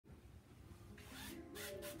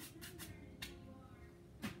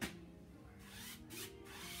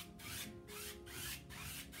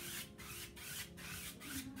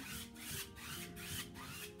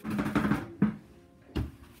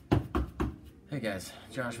Hey guys,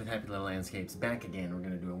 Josh with Happy Little Landscapes back again. We're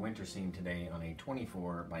going to do a winter scene today on a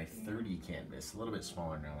 24 by 30 canvas, a little bit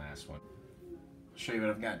smaller than our last one. I'll show you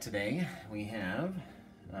what I've got today. We have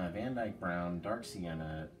Van Dyke Brown, Dark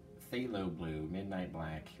Sienna, Phthalo Blue, Midnight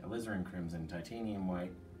Black, Alizarin Crimson, Titanium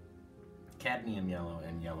White, Cadmium Yellow,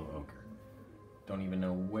 and Yellow Ochre. Don't even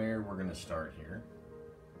know where we're going to start here.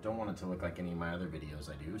 Don't want it to look like any of my other videos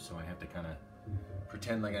I do, so I have to kind of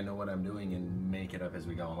pretend like I know what I'm doing and make it up as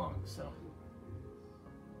we go along. So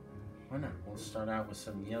why not? We'll start out with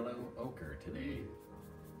some yellow ochre today.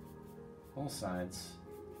 Both sides,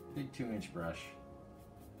 big 2-inch brush.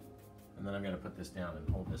 And then I'm going to put this down and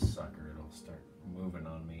hold this sucker. It'll start moving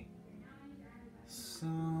on me. So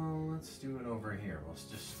let's do it over here. We'll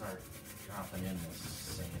just start dropping in this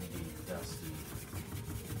sandy,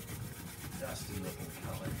 dusty looking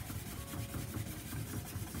color.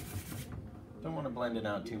 Don't want to blend it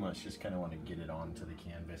out too much, just kind of want to get it onto the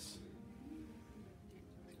canvas.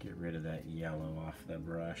 Get rid of that yellow off the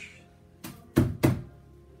brush.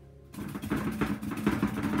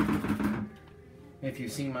 If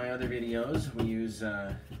you've seen my other videos, we use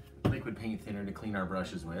liquid paint thinner to clean our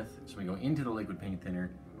brushes with. So we go into the liquid paint thinner,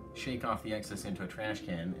 shake off the excess into a trash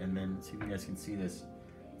can, and then see if you guys can see this.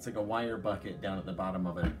 It's like a wire bucket down at the bottom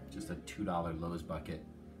of it, just a $2 Lowe's bucket.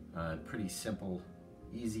 Pretty simple,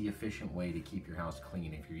 easy, efficient way to keep your house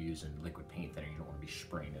clean if you're using liquid paint thinner. You don't want to be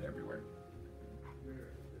spraying it everywhere.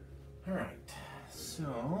 Alright, so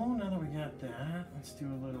now that we got that, let's do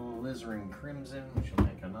a little alizarin crimson, which will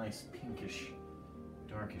make a nice pinkish,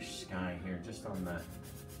 darkish sky here, just on the,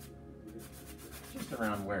 just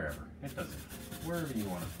around wherever. It doesn't matter. Wherever you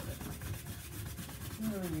want to put it.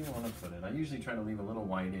 Wherever you want to put it. I usually try to leave a little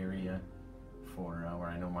white area for where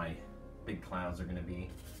I know my big clouds are going to be.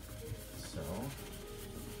 So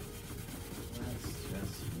let's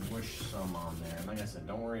just whoosh some on there. And like I said,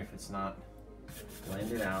 don't worry if it's not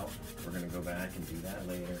blended out. We're going to go back and do that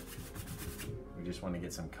later. We just want to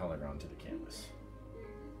get some color onto the canvas.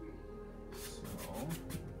 So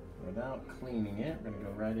without cleaning it, we're going to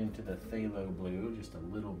go right into the phthalo blue, just a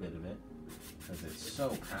little bit of it, because it's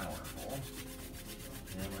so powerful.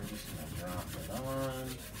 And we're just going to drop it on.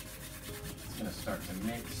 It's going to start to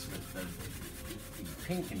mix with the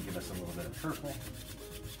pink and give us a little bit of purple.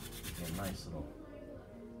 A nice little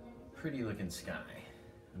pretty looking sky.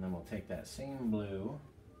 And then we'll take that same blue,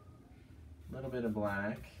 a little bit of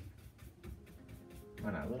black,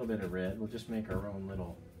 why not, a little bit of red. We'll just make our own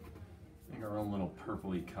little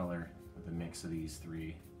purpley color with a mix of these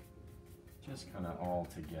three, just kind of all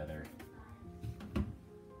together. And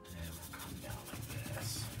we'll come down like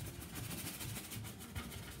this.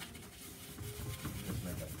 Just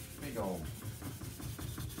make a big old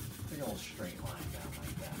straight line down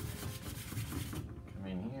like that.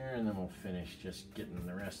 In here, and then we'll finish just getting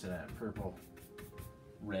the rest of that purple,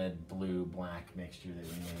 red, blue, black mixture that we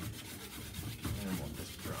made, and we'll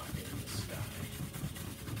just drop it in the sky.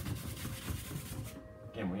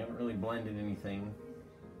 Again, we haven't really blended anything.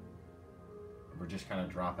 We're just kind of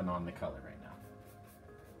dropping on the color right now.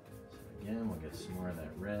 So again, we'll get some more of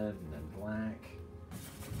that red and then black.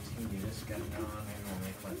 Just gonna do this guy on, and we'll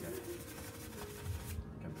make like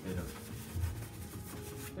a bit of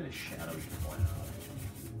shadowy cloud.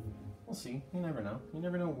 We'll see. You never know. You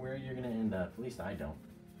never know where you're going to end up. At least I don't.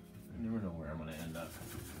 I never know where I'm going to end up.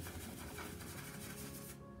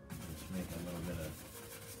 Just make a little bit of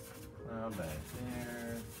cloud back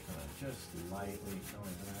there. Kind of just lightly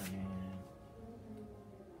color that in.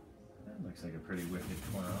 That looks like a pretty wicked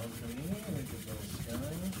cloud to me. Wicked little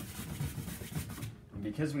sky. And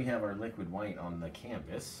because we have our liquid white on the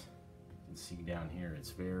canvas, you can see down here it's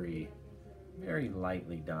very, very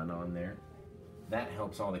lightly done on there. That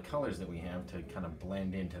helps all the colors that we have to kind of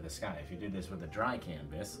blend into the sky. If you do this with a dry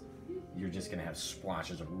canvas, you're just going to have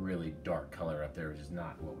splotches of really dark color up there, which is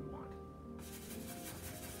not what we want.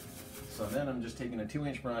 So then I'm just taking a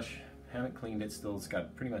 2-inch brush, haven't cleaned it still, it's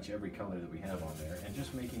got pretty much every color that we have on there, and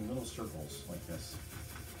just making little circles like this.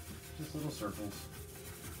 Just little circles.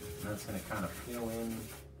 And that's going to kind of fill in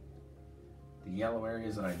the yellow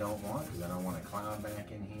areas that I don't want, because I don't want a cloud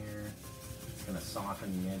back in here. It's going to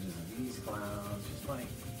soften the edges of these clouds, just like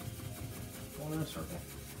one in a circle.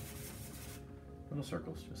 Little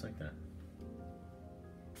circles, just like that.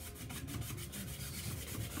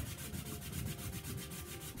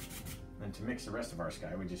 And to mix the rest of our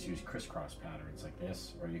sky, we just use crisscross patterns like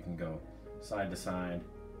this, or you can go side to side,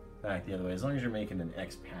 back the other way. As long as you're making an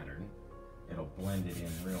X pattern, it'll blend it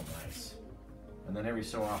in real nice. And then every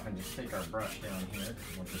so often, just take our brush down here,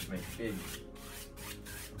 we'll just make big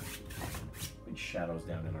shadows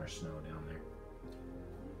down in our snow down there.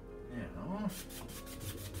 Now,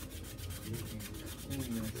 you can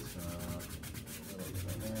A little bit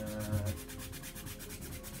of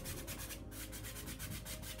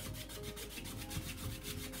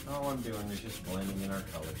that. All I'm doing is just blending in our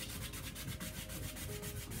colors.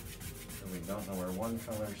 So we don't know where one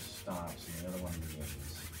color stops and the other one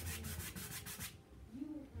begins.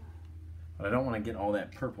 But I don't want to get all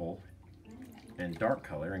that purple and dark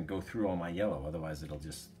color and go through all my yellow, otherwise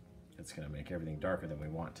it's going to make everything darker than we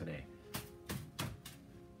want today.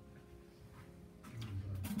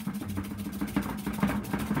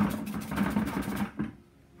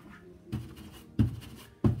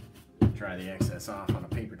 Dry the excess off on a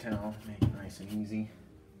paper towel, make it nice and easy.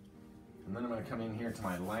 And then I'm going to come in here to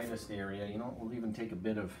my lightest area. You know what, we'll even take a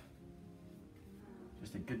bit of,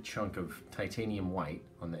 just a good chunk of titanium white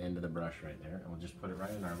on the end of the brush right there. And we'll just put it right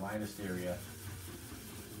in our lightest area.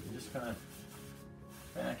 And just kind of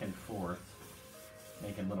back and forth,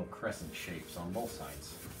 making little crescent shapes on both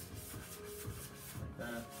sides. Like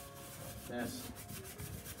that, like this.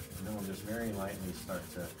 And then we'll just very lightly start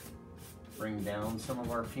to bring down some of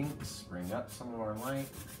our pinks, bring up some of our light,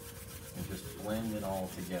 and just blend it all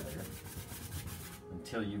together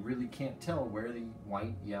until you really can't tell where the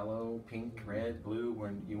white, yellow, pink, red, blue,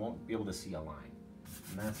 when you won't be able to see a line.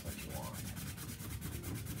 And that's what you want.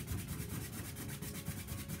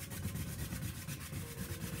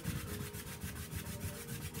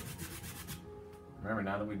 Remember,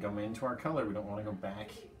 now that we go into our color, we don't want to go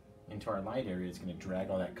back into our light area. It's going to drag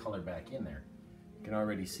all that color back in there. You can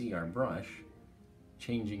already see our brush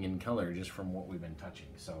changing in color just from what we've been touching.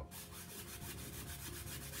 So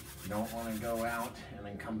you don't want to go out and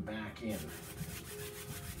then come back in.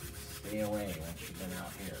 Stay away once you've been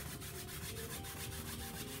out here.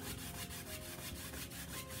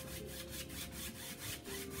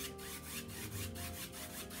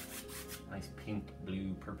 Nice pink,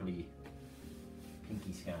 blue, purpley,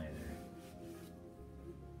 pinky sky there.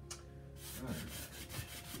 All right.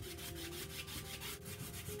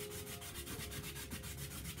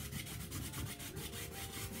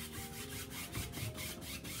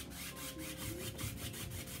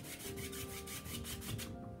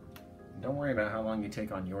 Don't worry about how long you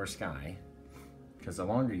take on your sky, because the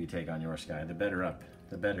longer you take on your sky, the better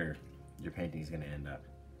your painting is going to end up.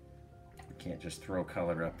 You can't just throw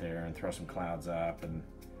color up there and throw some clouds up and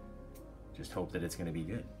just hope that it's going to be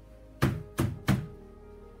good.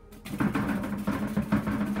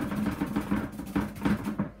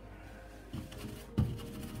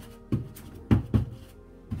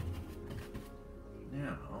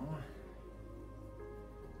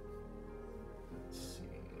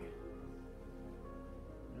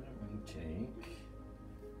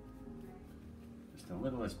 The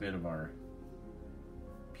littlest bit of our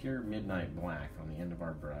pure midnight black on the end of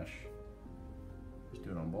our brush. Just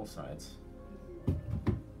do it on both sides. And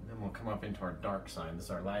then we'll come up into our dark side. This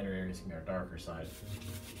is our lighter area, this is going to be our darker side.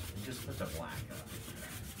 And just put the black up in there.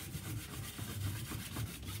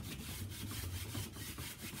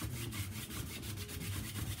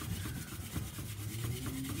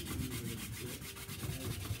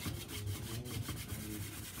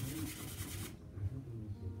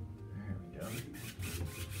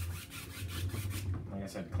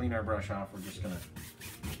 Clean our brush off. We're just going to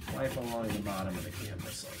wipe along the bottom of the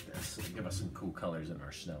canvas like this. It'll give us some cool colors in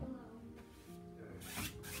our snow.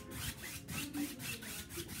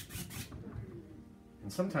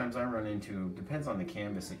 And sometimes I run into, depends on the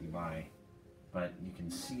canvas that you buy, but you can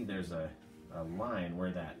see there's a line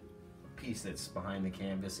where that piece that's behind the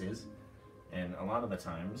canvas is. And a lot of the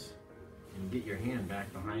times, you can get your hand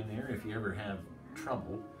back behind there. If you ever have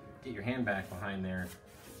trouble, get your hand back behind there.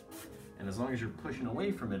 And as long as you're pushing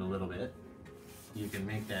away from it a little bit, you can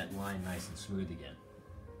make that line nice and smooth again.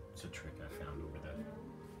 It's a trick I found over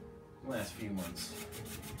the last few months.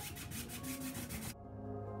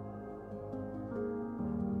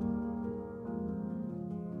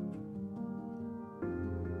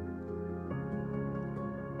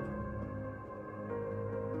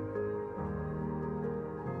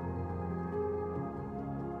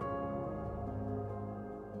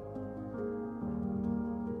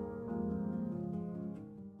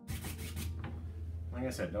 Like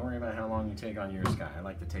I said, don't worry about how long you take on your sky. I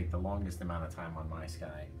like to take the longest amount of time on my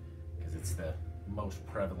sky because it's the most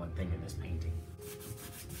prevalent thing in this painting.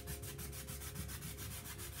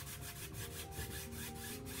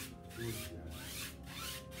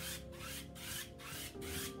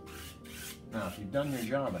 Now, if you've done your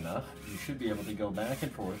job enough, you should be able to go back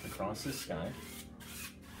and forth across this sky.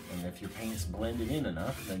 And if your paint's blended in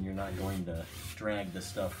enough, then you're not going to drag the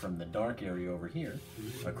stuff from the dark area over here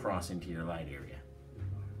across into your light area.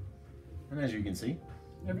 And as you can see,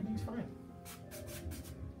 everything's fine.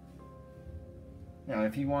 Now,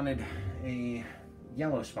 if you wanted a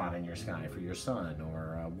yellow spot in your sky for your sun,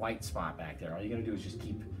 or a white spot back there, all you gotta do is just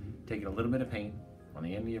keep taking a little bit of paint on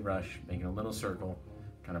the end of your brush, making a little circle,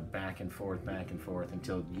 kind of back and forth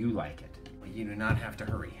until you like it. But you do not have to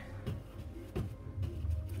hurry.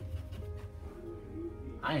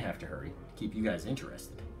 I have to hurry to keep you guys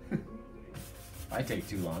interested. If I take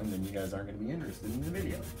too long, then you guys aren't gonna be interested in the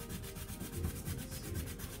video.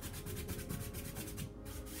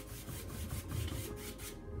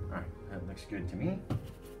 That looks good to me.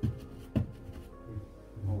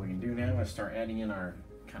 What we can do now is start adding in our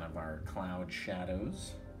our cloud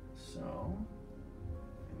shadows. So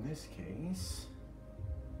in this case,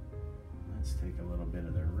 let's take a little bit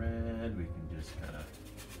of the red. We can just kind of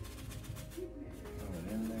throw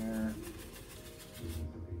it in there.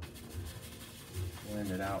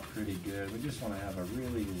 Blend it out pretty good. We just want to have a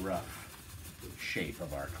really rough shape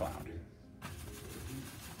of our cloud.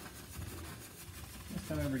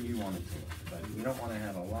 However you want it to, but you don't want to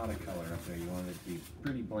have a lot of color up there. You want it to be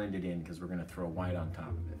pretty blended in because we're going to throw white on top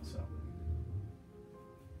of it. So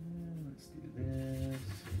let's do this.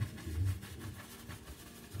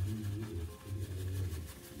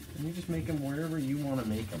 And you just make them wherever you want to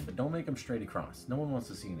make them, but don't make them straight across. No one wants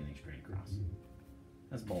to see anything straight across.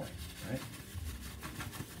 That's boring, right?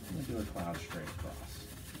 I'm going to do a cloud straight across.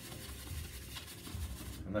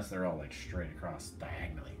 Unless they're all like straight across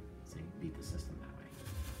diagonally, so you can beat the system that way.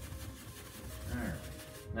 Alright,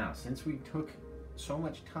 now since we took so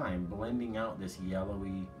much time blending out this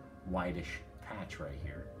yellowy, whitish patch right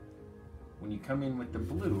here, when you come in with the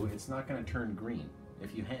blue, it's not going to turn green.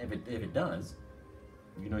 If it does,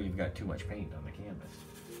 you know you've got too much paint on the canvas.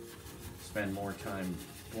 Spend more time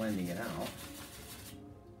blending it out,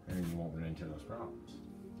 and then you won't run into those problems.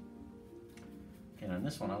 Okay, on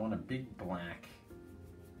this one I want a big black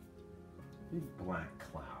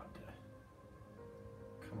cloud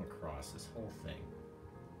come across this whole thing.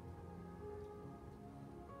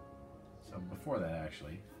 So before that,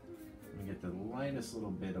 actually, we get the lightest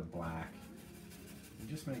little bit of black and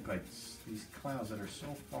just make like these clouds that are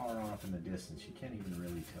so far off in the distance you can't even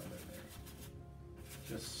really tell they're there.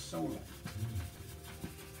 Just so light.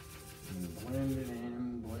 And blend it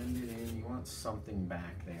in, blend it in. You want something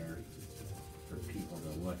back there for people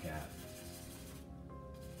to look at.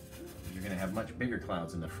 You're going to have much bigger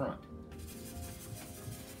clouds in the front.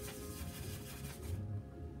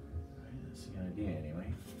 That's the idea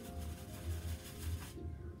anyway.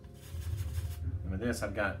 And with this,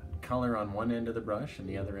 I've got color on one end of the brush and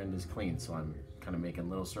the other end is clean. So I'm kind of making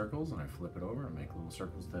little circles and I flip it over and make little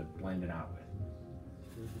circles to blend it out with.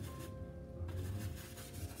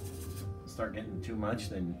 Start getting too much,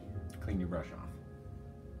 then clean your brush off.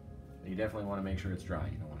 You definitely want to make sure it's dry.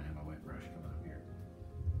 You don't want to have a wet brush coming up here.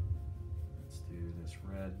 Let's do this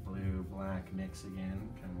red, blue, black mix again,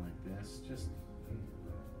 kind of like this. Just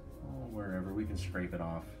wherever. We can scrape it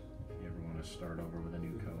off if you ever want to start over with a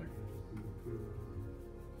new color. Like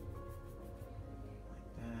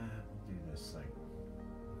that. We'll do this like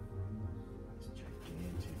this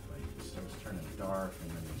gigantic, like it starts turning dark and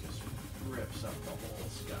then it just rips up the whole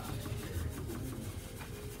sky here.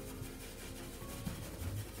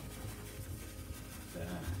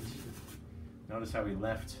 Notice how we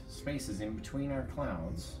left spaces in between our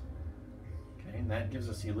clouds. Okay, and that gives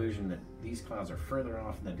us the illusion that these clouds are further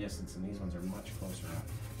off in the distance and these ones are much closer up.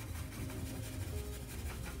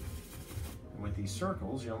 And with these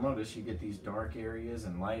circles, you'll notice you get these dark areas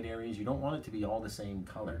and light areas. You don't want it to be all the same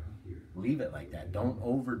color. Leave it like that. Don't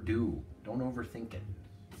overdo. Don't overthink it.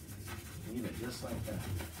 Leave it just like that.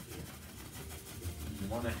 You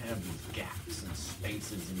want to have these gaps and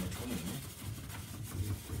spaces in between,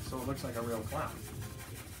 so it looks like a real cloud.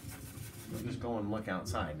 You'll just go and look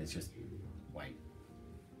outside and it's just white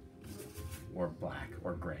or black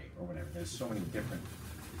or gray or whatever. There's so many different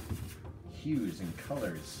hues and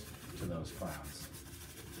colors to those clouds.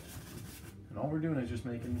 And all we're doing is just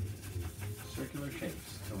making circular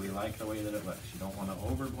shapes so we like the way that it looks. You don't want to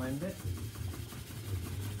overblend it.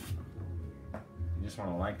 You just want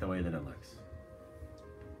to like the way that it looks.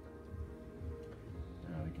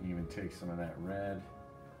 Now we can even take some of that red,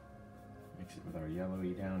 mix it with our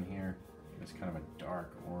yellowy down here. It's kind of a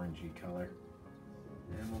dark orangey color.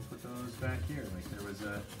 And we'll put those back here. Like there was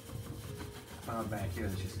a cloud back here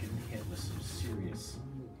that's just getting hit with some serious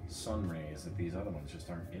sun rays that these other ones just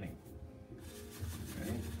aren't getting.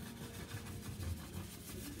 Okay?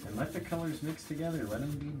 And let the colors mix together. Let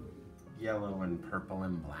them be yellow and purple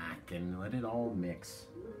and black and let it all mix.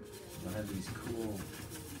 We'll have these cool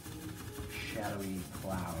shadowy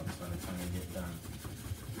clouds by the time we get done.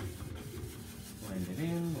 Blend it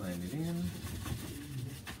in, blend it in.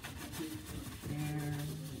 Here.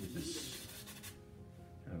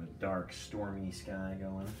 dark, stormy sky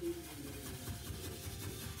going.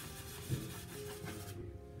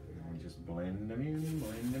 And we just blend them in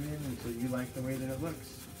until you like the way that it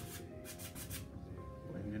looks.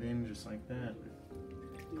 Blend it in just like that.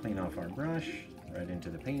 Clean off our brush, right into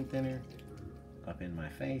the paint thinner, up in my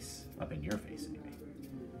face, up in your face anyway.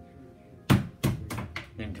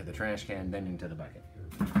 Into the trash can, then into the bucket.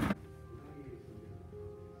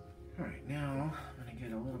 Alright, now I'm going to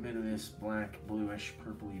get a little bit of this black, bluish,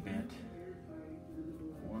 purpley bit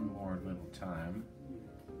one more little time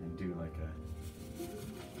and do like a...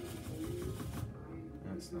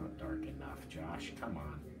 That's not dark enough, Josh. Come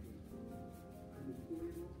on.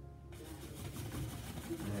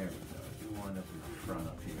 There we go. Do one up in the front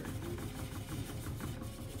up here.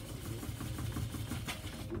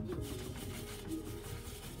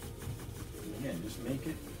 And again, just make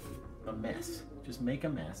it a mess. Just make a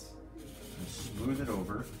mess and smooth it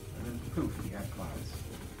over, and then poof, you got clouds.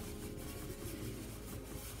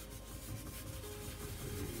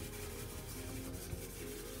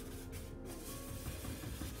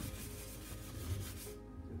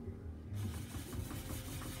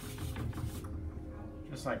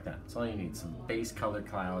 Just like that. That's all you need. Some base color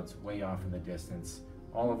clouds way off in the distance.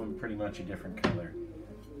 All of them pretty much a different color.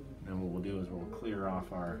 And then what we'll do is we'll clear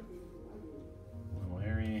off our little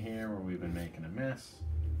area here where we've been making a mess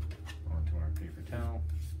onto our paper towel.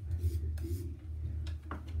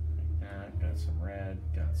 Like that. Got some red,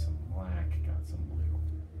 got some black, got some blue.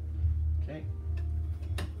 Okay.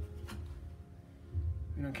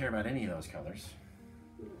 We don't care about any of those colors.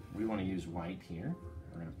 We want to use white here.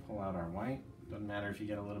 We're going to pull out our white. Doesn't matter if you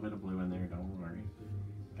get a little bit of blue in there, don't worry.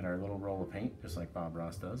 Get our little roll of paint, just like Bob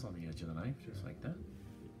Ross does on the edge of the knife, just like that.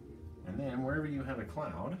 And then wherever you have a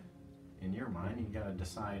cloud, in your mind, you gotta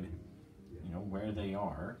decide, you know, where they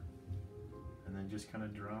are. And then just kind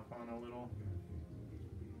of drop on a little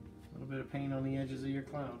bit of paint on the edges of your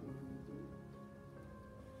cloud.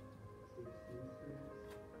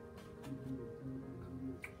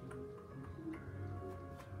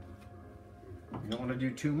 You don't want to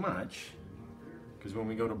do too much, because when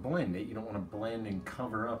we go to blend it, you don't want to blend and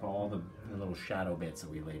cover up all the little shadow bits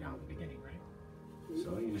that we laid out in the beginning, right?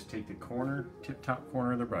 So you just take the corner, tip-top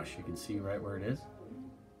corner of the brush. You can see right where it is.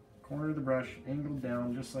 Corner of the brush, angled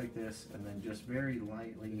down just like this, and then just very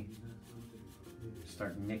lightly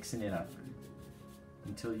start mixing it up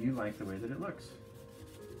until you like the way that it looks.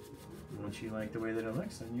 Once you like the way that it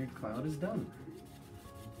looks, then your cloud is done.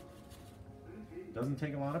 Doesn't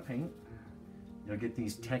take a lot of paint. You'll get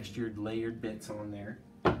these textured, layered bits on there.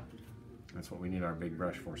 That's what we need our big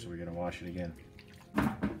brush for, so we're gonna wash it again.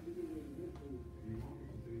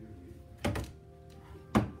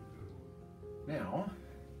 Now,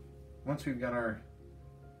 once we've got our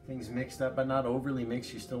things mixed up, but not overly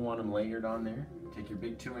mixed, you still want them layered on there. Take your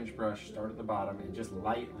big 2-inch brush, start at the bottom, and just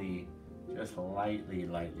lightly touch it.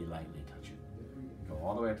 Go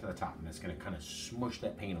all the way up to the top, and it's gonna kind of smush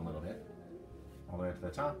that paint a little bit. All the way up to the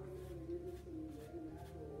top.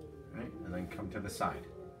 Right, and then come to the side.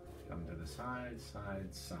 Come to the side,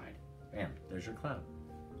 side, side. Bam, there's your cloud.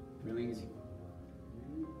 Really easy.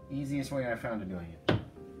 Easiest way I found of doing it.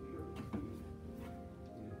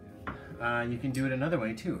 You can do it another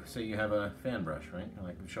way too. So you have a fan brush, right?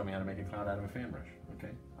 Like, show me how to make a cloud out of a fan brush.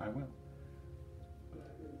 Okay, I will.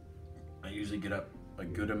 I usually get up a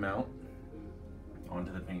good amount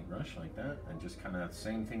onto the paintbrush like that, and just kind of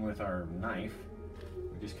same thing with our knife.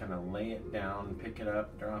 Just kind of lay it down, pick it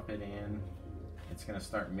up, drop it in. It's going to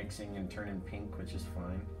start mixing and turning pink, which is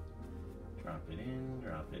fine. Drop it in,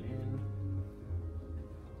 drop it in.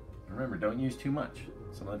 Remember, don't use too much.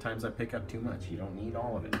 Some of the times I pick up too much. You don't need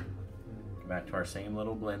all of it. Go back to our same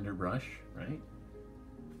little blender brush, right?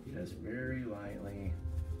 Just very lightly.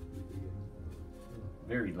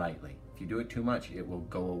 Very lightly. If you do it too much, it will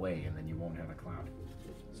go away and then you won't have a cloud.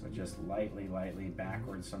 So just lightly, lightly,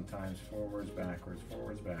 backwards sometimes, forwards, backwards,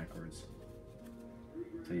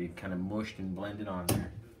 so you kind of mushed and blended on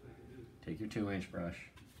there. Take your 2-inch brush,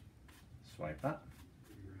 swipe up.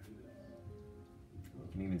 You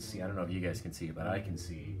can even see, I don't know if you guys can see it, but I can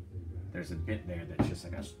see there's a bit there that's just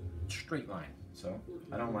like a straight line. So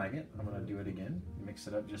I don't like it. I'm gonna do it again. Mix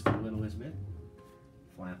it up just a littlest bit.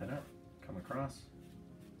 Flap it up, come across,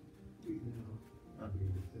 up,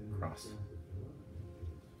 across.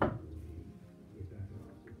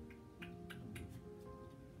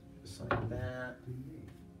 Like that.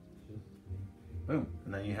 Boom.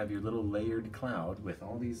 And then you have your little layered cloud with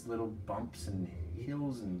all these little bumps and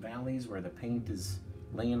hills and valleys where the paint is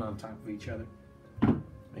laying on top of each other.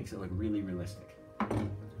 Makes it look really realistic.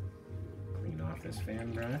 Clean off this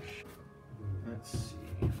fan brush. Let's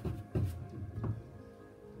see.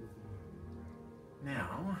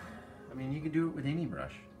 Now, I mean, you could do it with any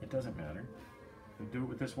brush. It doesn't matter. You do it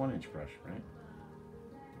with this 1-inch brush, right?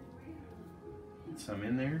 Get some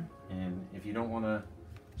in there, and if you don't want to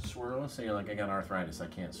swirl, say like I got arthritis, I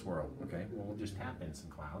can't swirl. Okay, well we'll just tap in some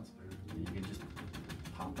clouds. And you can just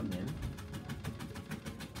pop them in,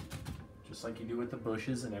 just like you do with the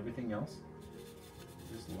bushes and everything else.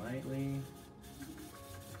 Just lightly,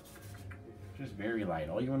 just very light.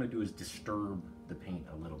 All you want to do is disturb the paint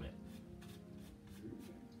a little bit.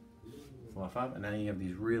 Fluff up, and now you have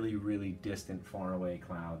these really, really distant, far away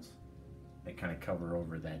clouds that kind of cover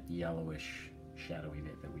over that yellowish, shadowy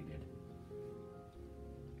bit that we did.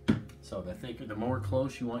 So the thicker, the more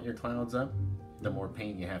close you want your clouds up, the more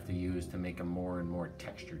paint you have to use to make them more and more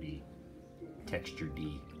textured-y.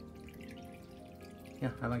 Textured-y. Yeah,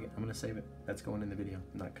 I like it. I'm gonna save it. That's going in the video.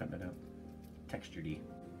 I'm not cutting it out. Textured-y.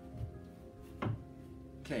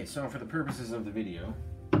 Okay, so for the purposes of the video,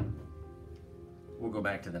 we'll go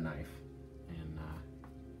back to the knife. And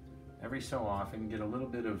every so often get a little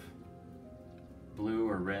bit of blue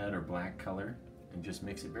or red or black color and just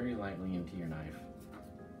mix it very lightly into your knife.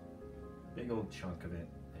 Big old chunk of it,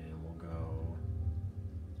 and we'll go,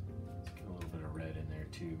 let's get a little bit of red in there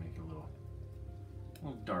too, make it a little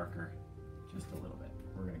darker, just a little bit.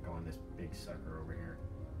 We're gonna go on this big sucker over here.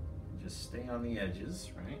 Just stay on the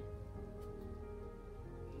edges, right?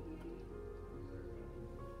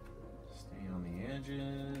 Stay on the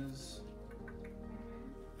edges.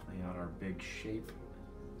 Lay out our big shape.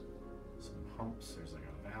 Some humps, there's like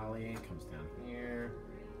a valley, it comes down here.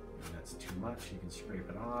 If that's too much, you can scrape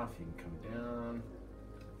it off, you can come down.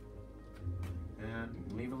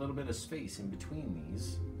 And leave a little bit of space in between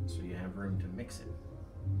these so you have room to mix it.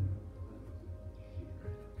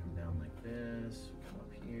 Come down like this, come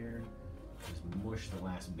up here, just mush the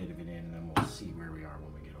last bit of it in, and then we'll see where we are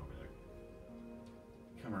when we get over there.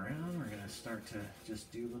 Come around, we're gonna start to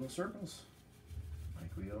just do little circles,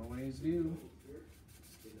 like we always do.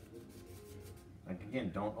 Like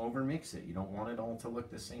again, don't over mix it. You don't want it all to look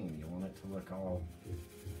the same. You want it to look all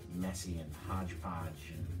messy and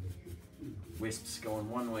hodgepodge and wisps going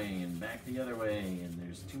one way and back the other way, and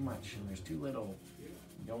there's too much and there's too little.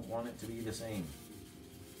 You don't want it to be the same.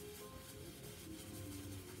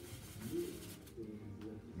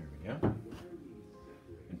 There we go.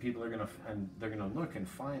 And people are they're gonna look and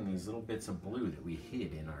find these little bits of blue that we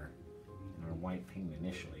hid in our white paint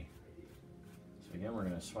initially. So again, we're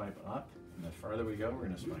gonna swipe up. And the farther we go, we're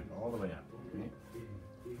going to swipe all the way up, right?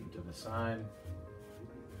 And to the side.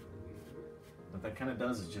 What that kind of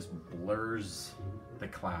does is just blurs the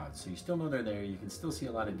clouds. So you still know they're there. You can still see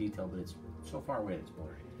a lot of detail, but it's so far away it's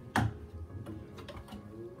blurry. So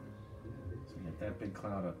you get that big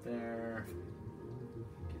cloud up there.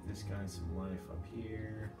 Give this guy some life up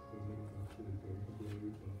here.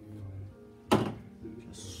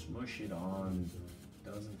 Just smush it on.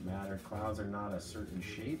 Doesn't matter. Clouds are not a certain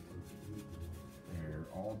shape. They're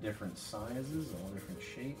all different sizes, all different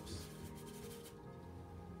shapes.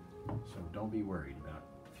 So don't be worried about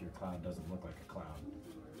if your cloud doesn't look like a cloud.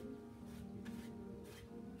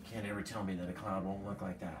 You can't ever tell me that a cloud won't look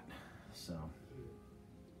like that. So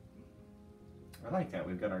I like that.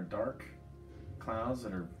 We've got our dark clouds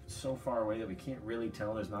that are so far away that we can't really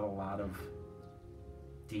tell. There's not a lot of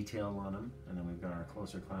detail on them. And then we've got our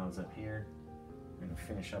closer clouds up here. We're going to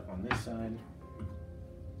finish up on this side.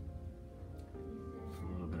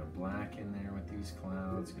 A little bit of black in there with these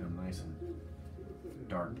clouds. Get them nice and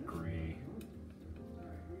dark gray.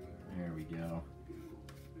 There we go.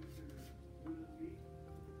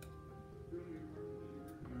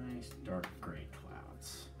 Nice dark gray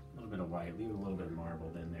clouds. A little bit of white. Leave a little bit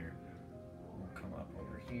marbled in there. We'll come up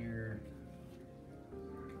over here. Go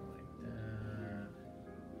like that.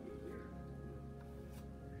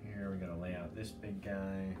 Here we're going to lay out this big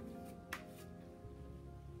guy.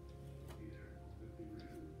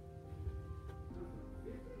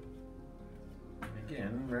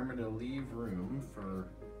 Again, remember to leave room for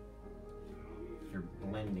your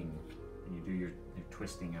blending when you do your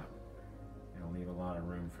twisting up. You'll leave a lot of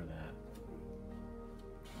room for that.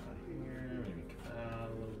 Here, maybe come out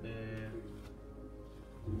a little bit.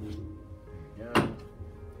 There we go.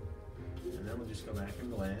 And then we'll just go back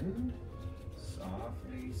and blend.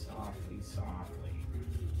 Softly, softly, softly.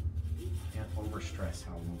 Can't overstress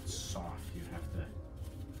how soft you have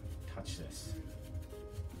to touch this.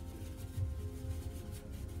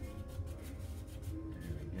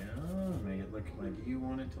 Make it look like you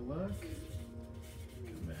want it to look.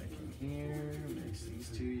 Come back in here, mix these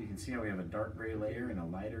two. You can see how we have a dark gray layer and a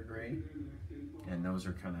lighter gray, and those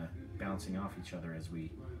are kind of bouncing off each other as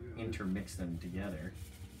we intermix them together.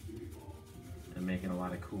 And and making a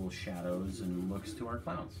lot of cool shadows and looks to our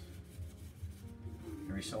clouds.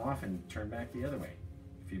 Every so often, turn back the other way.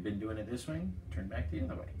 If you've been doing it this way, turn back the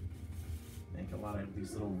other way. Make a lot of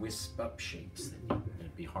these little wisp up shapes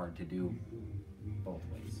that'd be hard to do both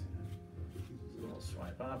ways. So we'll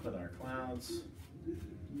swipe up with our clouds.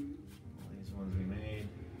 All these ones we made,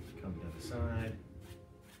 come to the side,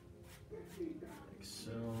 like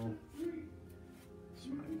so.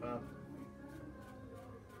 Swipe up,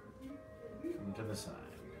 come to the side,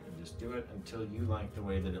 and just do it until you like the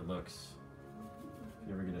way that it looks. If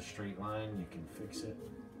you ever get a straight line, you can fix it.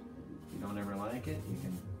 If you don't ever like it, you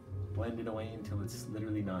can blend it away until it's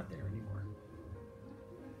literally not there anymore.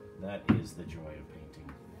 That is the joy of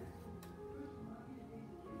painting.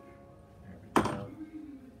 There we go.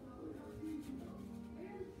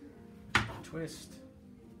 Twist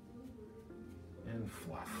and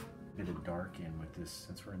fluff. Bit of dark in with this,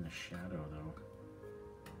 since we're in the shadow though.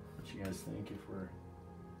 What you guys think? If we're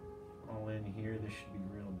all in here, this should be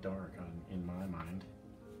real dark in my mind.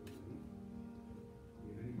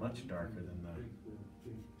 Much darker than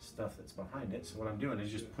the stuff that's behind it. So what I'm doing is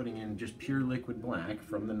just putting in just pure liquid black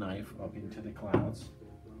from the knife up into the clouds.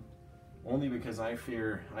 Only because I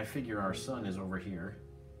figure our sun is over here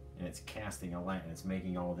and it's casting a light and it's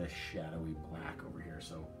making all this shadowy black over here.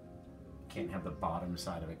 So can't have the bottom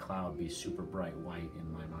side of a cloud be super bright white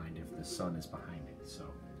in my mind if the sun is behind it. So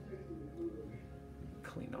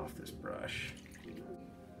clean off this brush.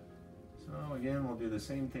 So again, we'll do the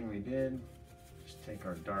same thing we did. Just take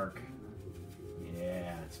our dark.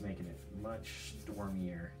 Yeah, it's making it much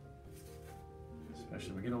stormier.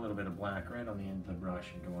 Especially we get a little bit of black right on the end of the brush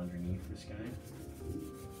and go underneath this guy.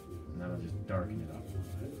 And that'll just darken it up a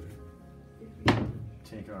little bit.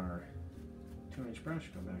 Take our 2-inch brush,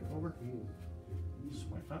 go back over,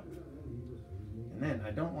 swipe up. And then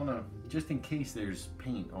I don't want to, just in case there's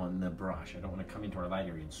paint on the brush, I don't want to come into our light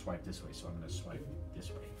area and swipe this way, so I'm going to swipe this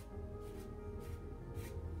way.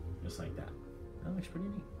 Just like that. That looks pretty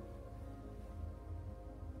neat.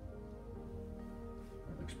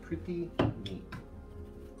 That looks pretty neat.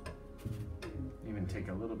 Even take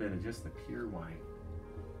a little bit of just the pure white.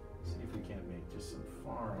 See if we can't make just some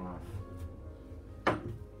far off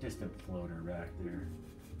distant floater back there.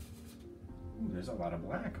 Ooh, there's a lot of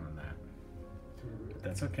black on that. But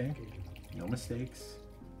that's okay. No mistakes.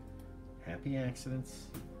 Happy accidents.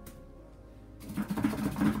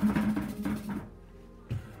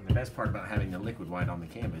 The best part about having the liquid white on the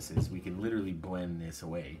canvas is we can literally blend this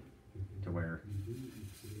away to where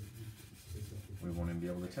we won't even be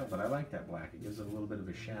able to tell. But I like that black. It gives it a little bit of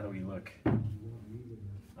a shadowy look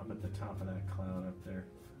up at the top of that cloud up there.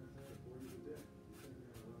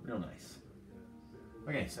 Real nice.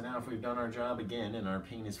 Okay, so now if we've done our job again and our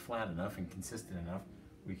paint is flat enough and consistent enough,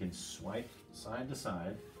 we can swipe side to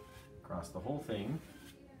side across the whole thing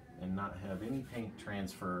and not have any paint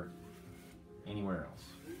transfer anywhere else.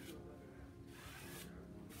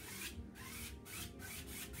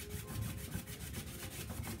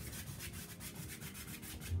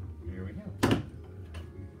 Here we go.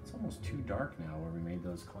 It's almost too dark now where we made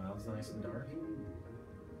those clouds nice and dark.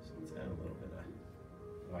 So let's add a little bit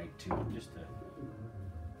of white to it just to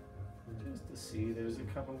see. There's a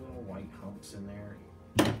couple little white humps in there.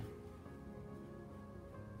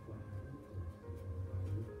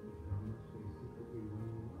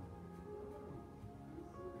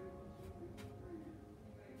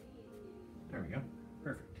 There we go.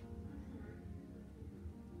 Perfect.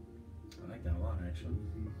 I like that a lot, actually.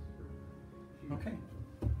 Okay.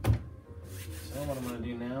 So what I'm going to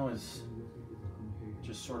do now is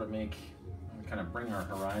just sort of kind of bring our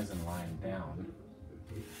horizon line down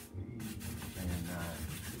and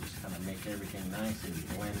just kind of make everything nice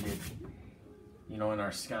and blended. You know, in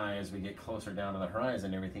our sky, as we get closer down to the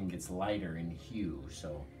horizon, everything gets lighter in hue.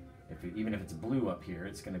 So even if it's blue up here,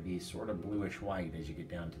 it's going to be sort of bluish white as you get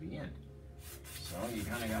down to the end. So you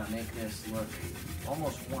kind of got to make this look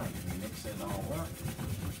almost white and mix it all up.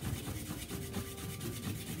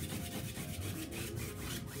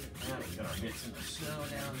 Now we've got our bits in the snow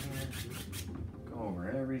down here. Go over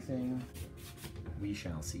everything. We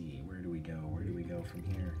shall see. Where do we go? Where do we go from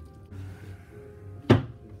here?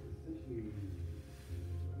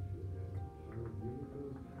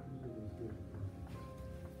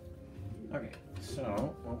 Okay,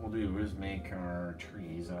 so what we'll do is make our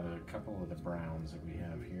trees out of a couple of the browns that we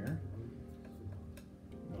have here.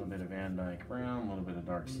 A little bit of Van Dyke brown, a little bit of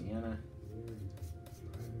dark sienna.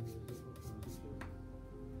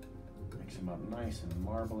 Mix them up nice and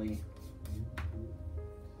marbly.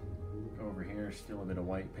 Go over here, still a bit of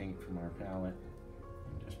white paint from our palette,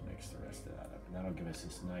 and just mix the rest of that up. And that'll give us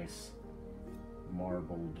this nice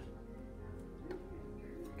marbled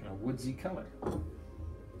kind of woodsy color.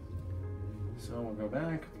 So we'll go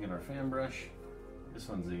back, we get our fan brush. This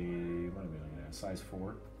one's a, what are we looking at, size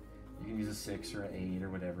 4. You can use a 6 or an 8 or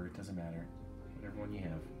whatever, it doesn't matter. Whatever one you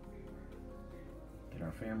have. Get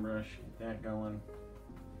our fan brush, get that going.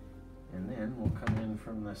 And then we'll come in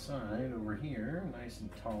from the side over here, nice and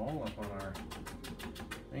tall up on our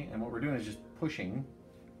thing. And what we're doing is just pushing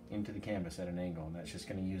into the canvas at an angle, and that's just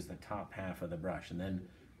going to use the top half of the brush. And then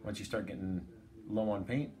once you start getting low on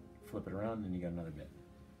paint, flip it around and you got another bit.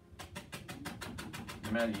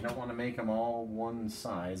 Remember, you don't want to make them all one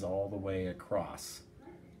size all the way across.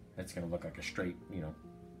 That's going to look like a straight, you know,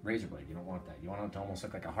 razor blade. You don't want that. You want it to almost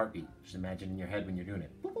look like a heartbeat. Just imagine in your head when you're doing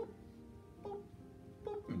it. Boop, boop, boop,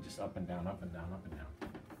 boop, and just up and down, up and down, up and down.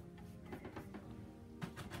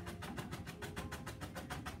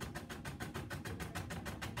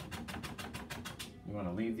 You want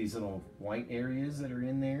to leave these little white areas that are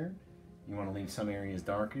in there. You want to leave some areas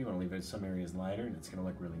darker. You want to leave some areas lighter, and it's going to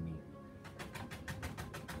look really neat.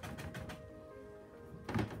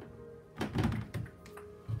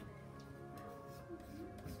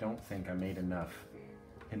 I don't think I made enough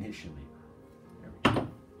initially. There we go.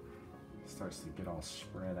 It starts to get all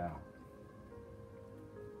spread out.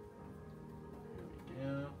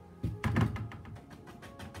 There we go.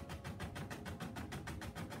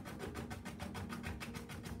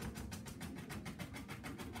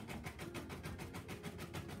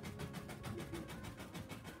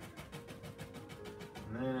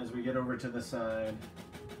 And then as we get over to the side,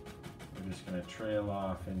 we're just going to trail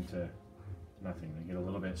off into nothing. They get a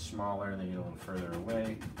little bit smaller, they get a little further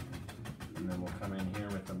away. And then we'll come in here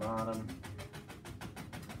with the bottom.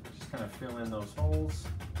 Just kind of fill in those holes.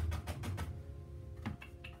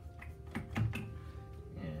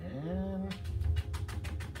 And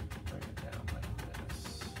bring it down like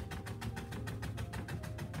this.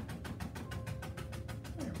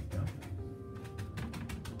 There we go.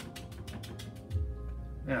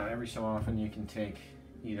 Now, every so often you can take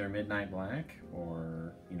either Midnight Black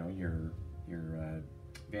or, you know, your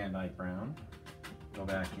Van Dyke Brown, go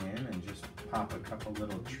back in and just pop a couple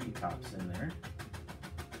little treetops in there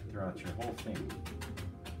throughout your whole thing.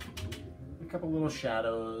 A couple little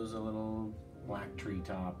shadows, a little black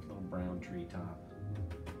treetop, a little brown treetop.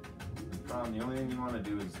 The only thing you want to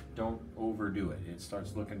do is don't overdo it. It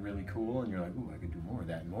starts looking really cool and you're like, ooh, I could do more of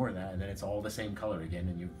that and more of that, and then it's all the same color again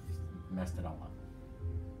and you've messed it all up.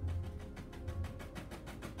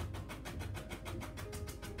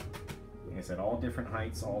 Like I said, all different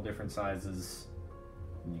heights, all different sizes,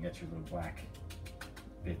 and you got your little black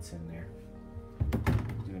bits in there. What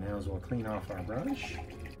we'll do now is we'll clean off our brush.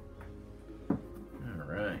 All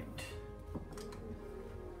right.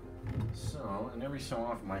 So, and every so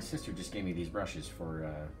often, my sister just gave me these brushes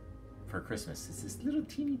for Christmas. It's this little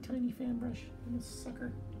teeny tiny fan brush, little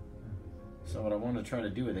sucker. So what I want to try to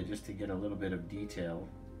do with it, just to get a little bit of detail,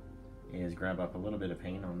 is grab up a little bit of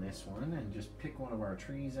paint on this one and just pick one of our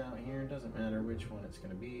trees out here, doesn't matter which one it's going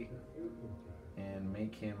to be, and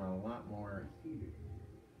make him a lot more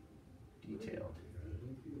detailed.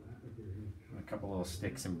 A couple little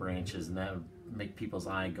sticks and branches, and that would make people's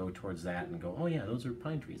eye go towards that and go, oh yeah, those are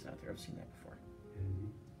pine trees out there, I've seen that before.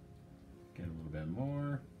 Get a little bit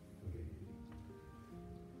more.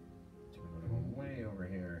 Do another one way over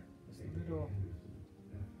here. Just a little.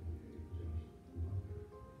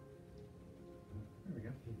 There we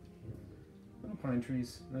go. Little pine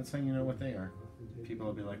trees. That's how you know what they are. People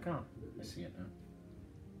will be like, oh, I see it now.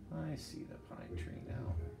 I see the pine tree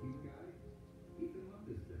now.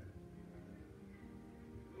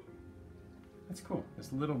 That's cool.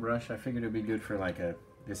 This little brush, I figured it would be good for like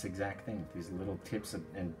this exact thing. These little tips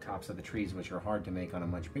and tops of the trees, which are hard to make on a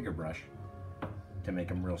much bigger brush, to make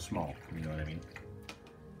them real small. You know what I mean?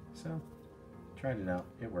 So, tried it out.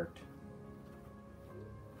 It worked.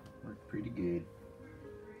 Worked pretty good.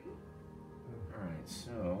 Alright,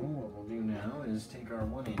 so what we'll do now is take our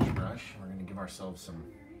 1-inch brush. We're going to give ourselves some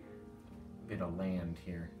bit of land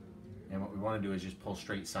here. And what we want to do is just pull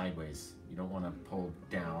straight sideways. You don't want to pull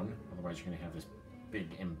down, otherwise you're going to have this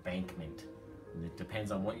big embankment. And it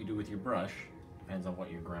depends on what you do with your brush, depends on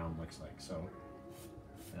what your ground looks like. So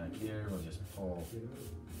back here, we'll just pull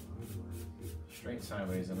straight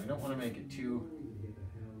sideways, and we don't want to make it too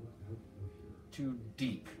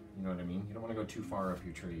deep, you know what I mean? You don't want to go too far up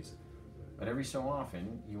your trees. But every so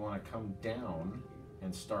often, you want to come down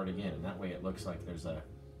and start again, and that way it looks like there's a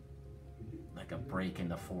break in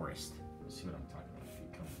the forest. See what I'm talking about? If you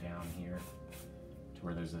come down here to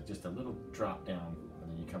where there's just a little drop down, and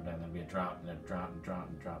then you come down, there'll be a drop, and then a drop, and drop,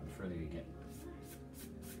 and drop, the further you get.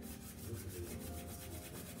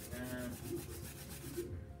 Come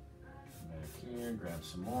back here, grab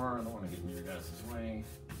some more. I don't want to get in your guys' way.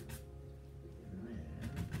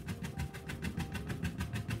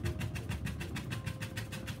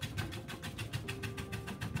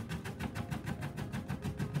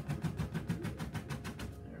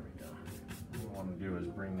 There we go. What I want to do is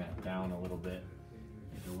bring that down a little bit,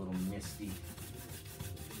 make it a little misty.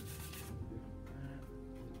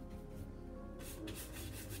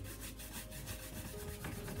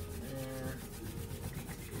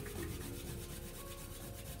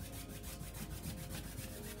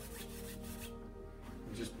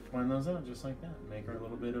 Blend those out just like that. Make our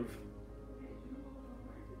little bit of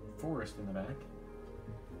forest in the back.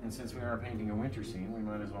 And since we are painting a winter scene, we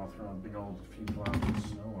might as well throw a big old few blobs of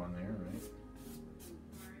snow on there, right?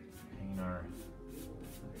 Paint our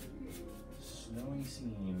snowy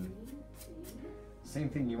scene. Same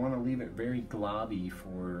thing, you want to leave it very globby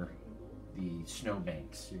for the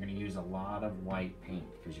snowbanks. You're going to use a lot of white paint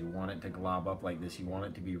because you want it to glob up like this. You want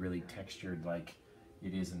it to be really textured like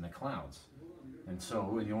it is in the clouds. And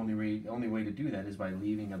so the only way to do that is by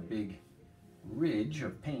leaving a big ridge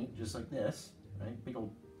of paint just like this, right? Big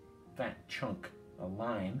old fat chunk, a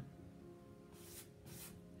line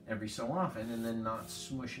every so often, and then not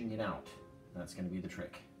smushing it out. That's going to be the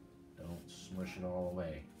trick. Don't smush it all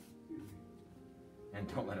away. And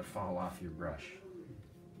don't let it fall off your brush.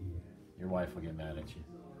 Your wife will get mad at you.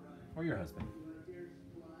 Or your husband.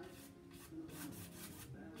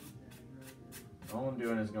 All I'm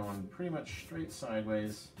doing is going pretty much straight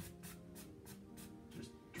sideways, just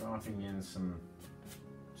dropping in some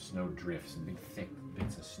snow drifts, some big thick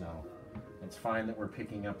bits of snow. It's fine that we're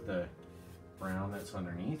picking up the brown that's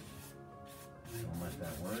underneath. Don't let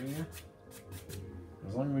that worry you.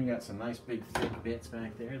 As long as we got some nice big thick bits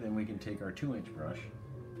back there, then we can take our 2-inch brush,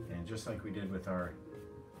 and just like we did with our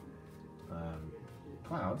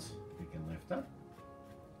clouds, we can lift up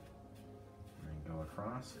and go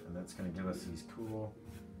across, and that's going to give us these cool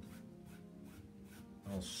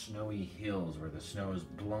little snowy hills where the snow is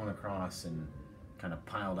blown across and kind of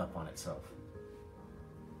piled up on itself.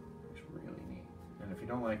 It's really neat. And if you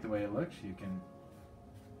don't like the way it looks, you can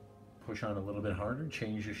push on a little bit harder,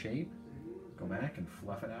 change the shape, go back and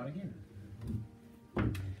fluff it out again.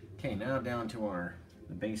 Okay, now down to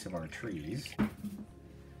the base of our trees.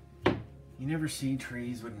 You never see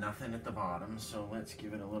trees with nothing at the bottom, so let's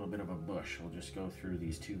give it a little bit of a bush. We'll just go through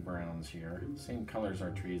these 2 browns here. Same color as our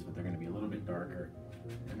trees, but they're going to be a little bit darker.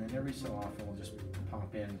 And then every so often we'll just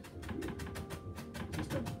pop in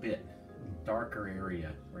just a bit darker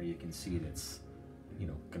area where you can see that's, you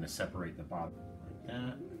know, going to separate the bottom like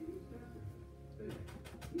that.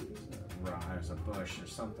 There's a bush or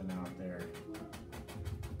something out there.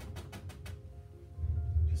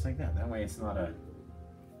 Just like that. That way it's not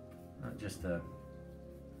just a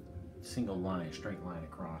single line, straight line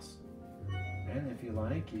across. And if you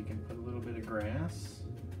like, you can put a little bit of grass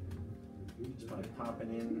just by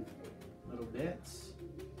popping in little bits.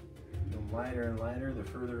 Go lighter and lighter the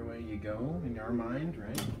further away you go in our mind,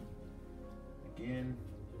 right? Again,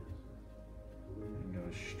 and go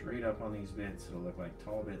straight up on these bits. It'll look like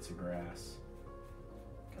tall bits of grass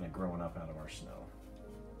kind of growing up out of our snow.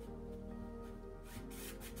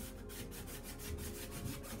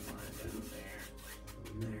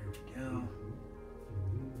 There we go.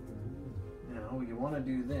 Now you want to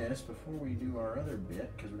do this before we do our other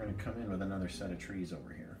bit, because we're going to come in with another set of trees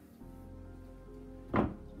over here.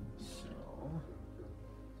 So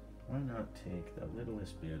why not take the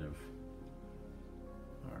littlest bit of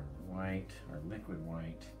our white, our liquid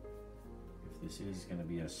white, if this is going to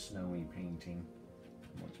be a snowy painting.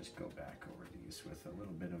 We'll just go back over these with a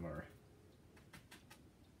little bit of our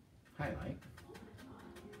highlight.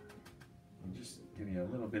 And just give you a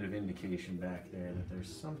little bit of indication back there that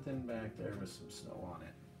there's something back there with some snow on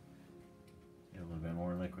it. Get a little bit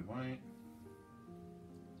more liquid white.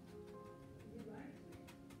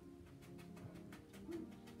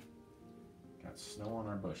 Got snow on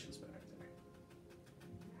our bushes back there.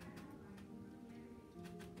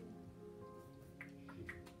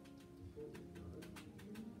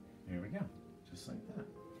 There we go, just like that.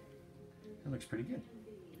 That looks pretty good.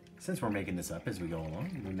 Since we're making this up as we go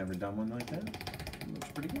along, we've never done one like that. It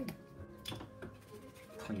looks pretty good.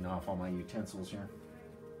 Clean off all my utensils here.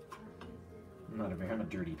 I'm a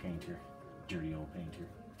dirty painter. Dirty old painter.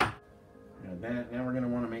 Now we're going to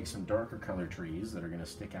want to make some darker color trees that are going to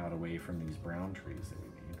stick out away from these brown trees that we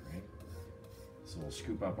made, right? So we'll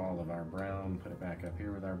scoop up all of our brown, put it back up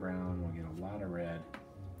here with our brown. We'll get a lot of red,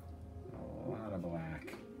 a lot of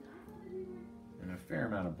black, and a fair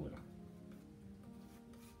amount of blue.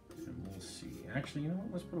 And we'll see. Actually, you know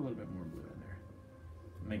what? Let's put a little bit more blue in there.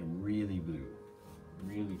 Make them really blue.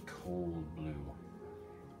 Really cold blue.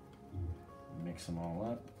 Mix them all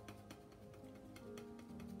up.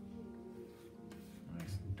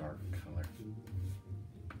 Nice dark color. There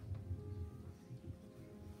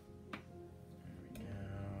we go,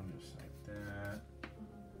 just like that.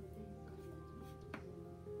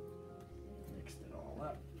 Mixed it all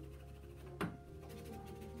up.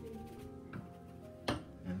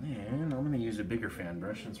 And then I'm going to use a bigger fan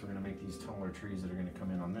brush since we're going to make these taller trees that are going to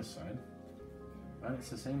come in on this side. But it's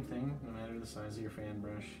the same thing, no matter the size of your fan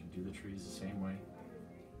brush, do the trees the same way.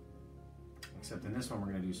 Except in this one,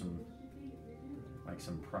 we're going to do some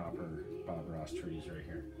proper Bob Ross trees right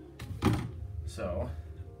here. So,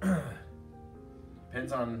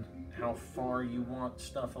 depends on how far you want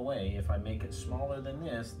stuff away. If I make it smaller than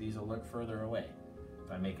this, these will look further away.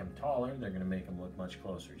 If I make them taller, they're going to make them look much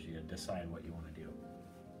closer. So you got to decide what you want to do.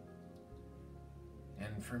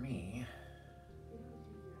 And for me,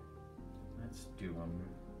 let's do them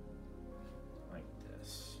like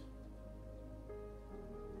this.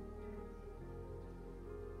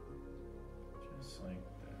 Just like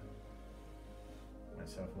that.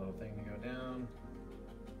 Myself a little thing to go down.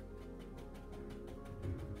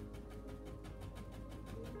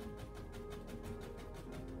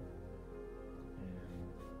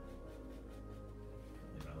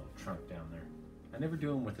 And a little trunk down there. I never do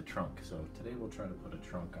them with a trunk, so today we'll try to put a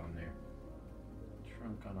trunk on there.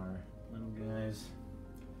 Trunk on our little guys.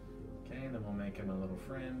 Okay, then we'll make him a little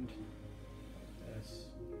friend. Like this.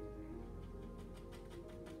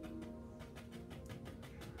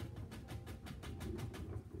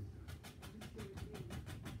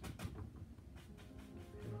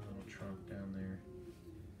 And a little trunk down there.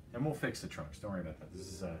 And we'll fix the trunks, don't worry about that. This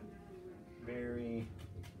is a very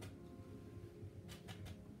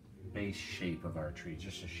base shape of our tree,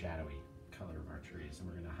 just a shadowy color of our trees. And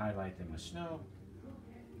we're going to highlight them with snow.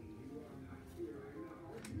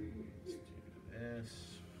 Let's do this.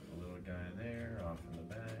 Put a little guy there off in the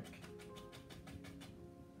back.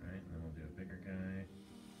 Right, and then we'll do a bigger guy.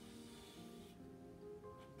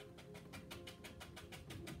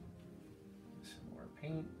 Some more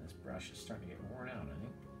paint. This brush is starting to get worn out, I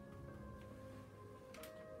think.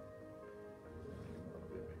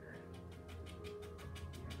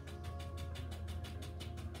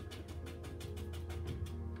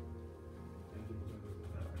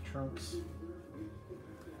 Trunks, and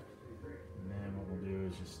then what we'll do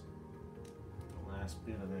is just the last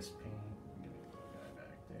bit of this paint, get a little guy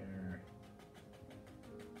back there.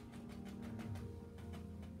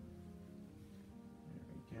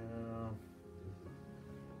 There we go.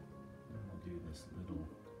 And we'll do this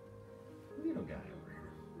little guy over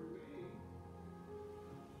here.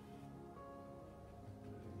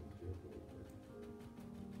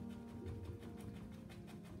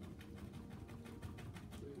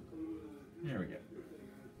 There we go.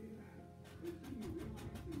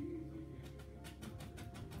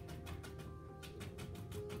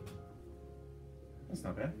 That's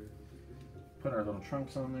not bad. Put our little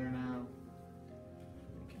trunks on there now.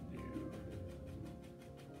 We can do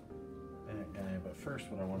that guy, but first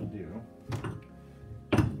what I want to do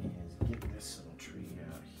is get this little tree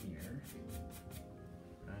out here.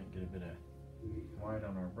 All right, get a bit of white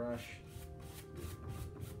on our brush.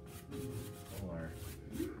 Pull our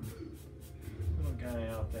little guy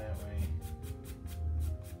out that way.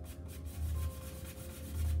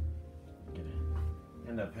 Gonna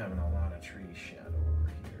end up having a lot of tree shadow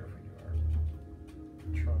over here if we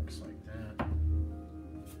do our trunks like that.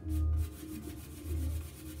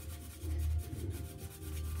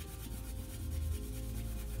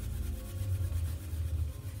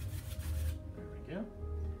 There we go.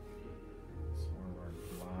 Some more of our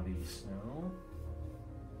blobby snow.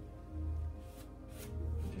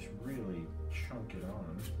 Just really chunk it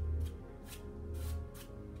on.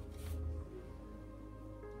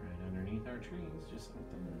 Right underneath our trees, just like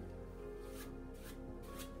that.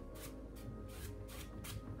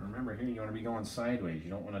 Remember here, you want to be going sideways. You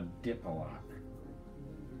don't want to dip a lot.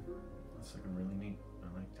 That's looking really neat. I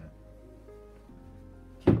like that.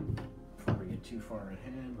 Okay. Before we get too far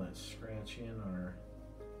ahead, let's scratch in our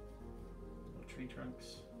little tree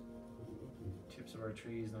trunks. Tips of our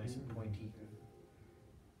trees nice and pointy.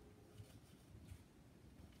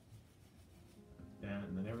 That,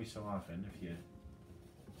 and then every so often, if you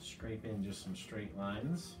scrape in just some straight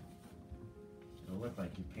lines, it'll look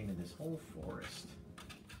like you painted this whole forest.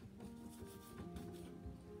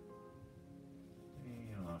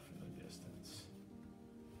 Way off in the distance.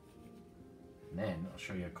 And then I'll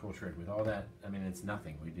show you a cool trick with all that. I mean, it's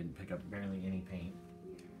nothing. We didn't pick up barely any paint.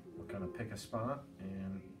 We'll kind of pick a spot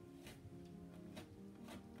and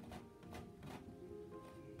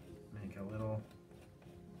make a little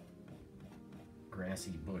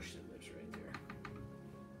grassy bush that lives right there.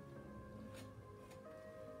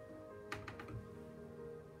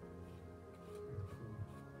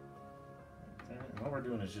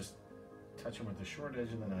 doing is just touching with the short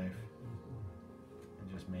edge of the knife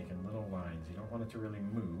and just making little lines. You don't want it to really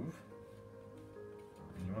move.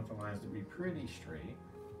 And you want the lines to be pretty straight.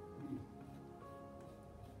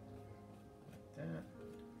 Like that.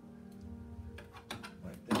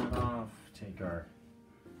 Wipe that off. Take our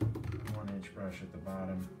 1-inch brush at the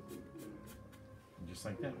bottom. And just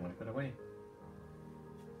like that, wipe it away.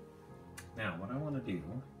 Now, what I want to do,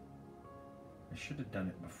 I should have done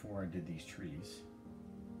it before I did these trees.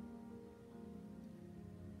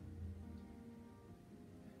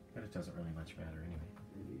 But it doesn't really much matter anyway.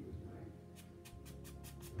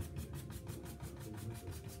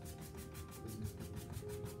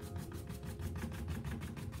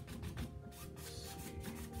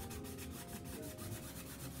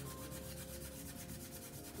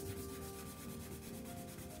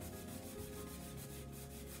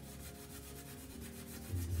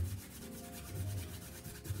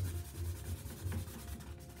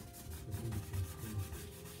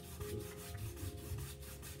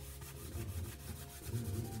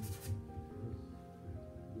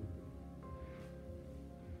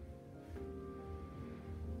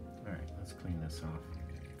 Let's clean this off,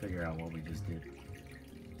 figure out what we just did.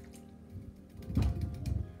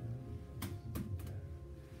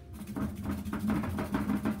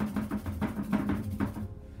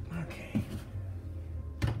 Okay.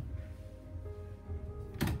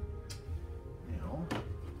 Now,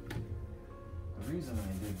 the reason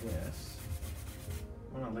I did this,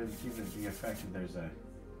 I want to keep it the effect of there's a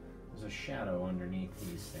shadow underneath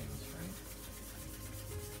these things, right?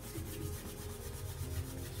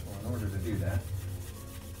 In order to do that,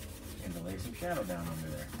 I'm going to lay some shadow down under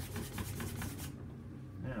there.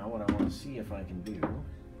 Now what I want to see if I can do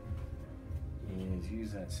is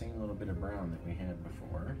use that same little bit of brown that we had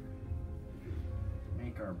before.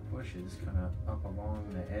 Make our bushes kind of up along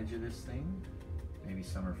the edge of this thing. Maybe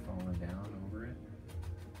some are falling down over it.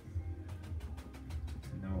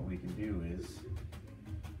 And then what we can do is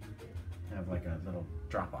have like a little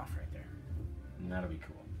drop off right there. And that'll be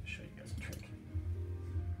cool. I'll show you guys a trick.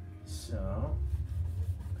 So, I'll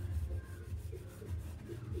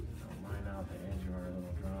line out the edge of our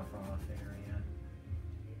little drop-off area,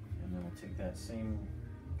 and then we'll take that same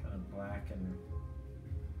kind of black and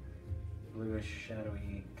bluish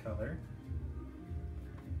shadowy color,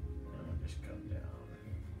 and we'll just come down,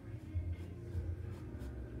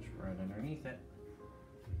 just right underneath it,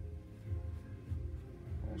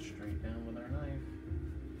 pull straight down with our knife.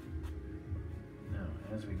 Now,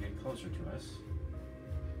 as we get closer to us,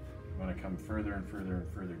 we want to come further and further and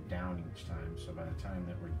further down each time, so by the time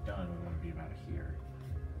that we're done, we want to be about here.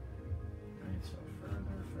 Right, so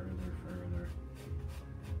further, further, further.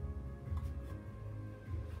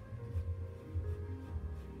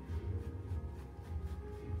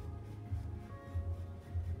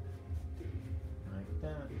 Like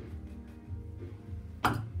that.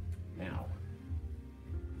 Now,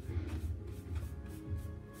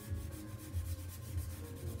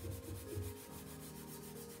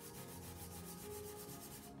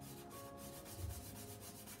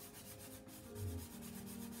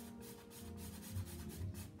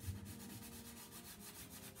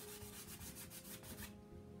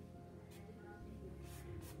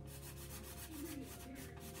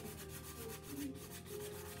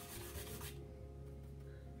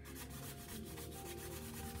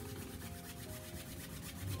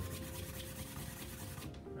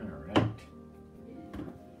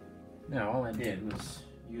 now all I did was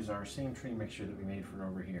use our same tree mixture that we made for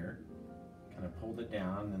over here, kind of pulled it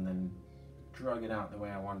down and then drug it out the way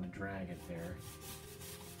I wanted to drag it there.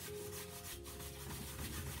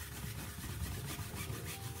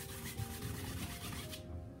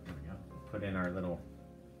 There we go. Put in our little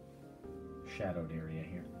shadowed area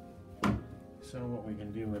here. So what we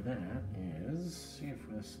can do with that is, see if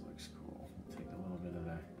this looks cool. We'll take a little bit of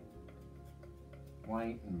that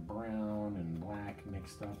white and brown and black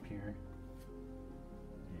mixed up here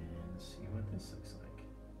and see what this looks like.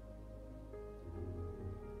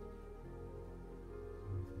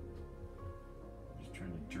 Just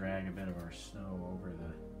trying to drag a bit of our snow over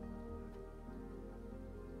the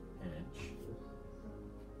edge.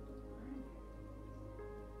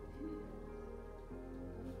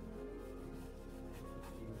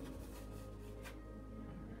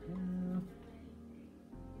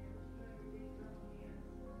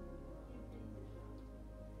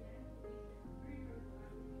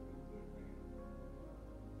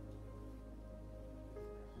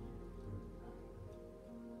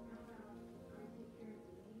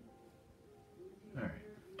 Alright,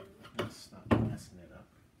 let's stop messing it up.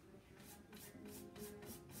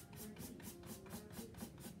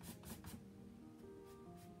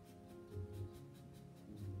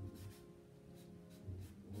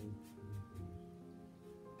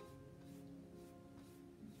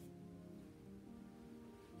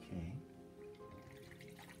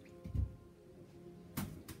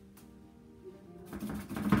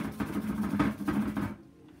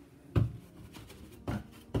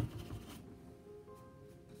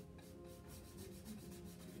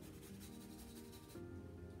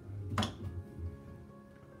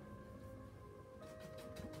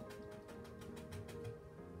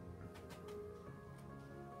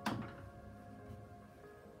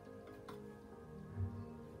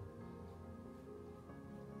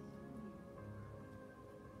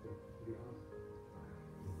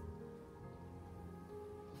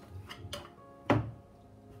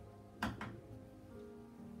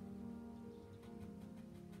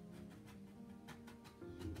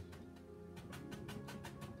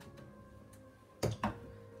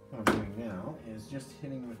 just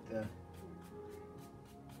hitting with the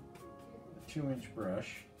 2-inch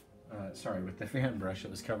brush. Sorry, with the fan brush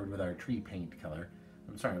that was covered with our tree paint color.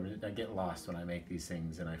 I'm sorry, I get lost when I make these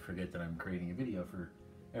things and I forget that I'm creating a video for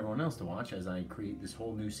everyone else to watch as I create this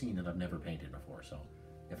whole new scene that I've never painted before. So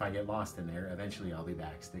if I get lost in there, eventually I'll be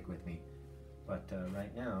back. Stick with me. But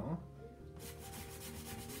right now,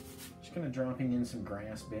 just kind of dropping in some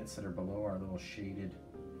grass bits that are below our little shaded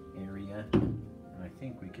area. And I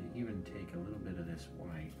think we could even take a little bit of this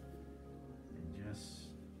white and just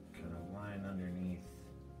kind of line underneath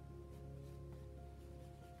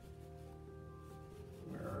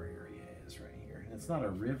where our area is right here. And it's not a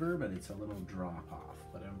river, but it's a little drop off.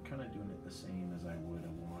 But I'm kind of doing it the same as I would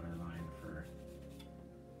a water line for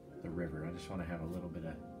the river. I just want to have a little bit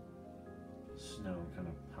of snow kind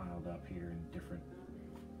of piled up here in different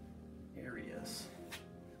areas.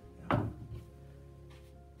 Yeah.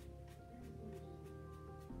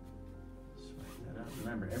 Swipe that up.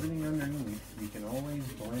 Remember, everything underneath you can always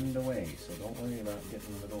blend away, so don't worry about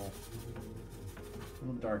getting little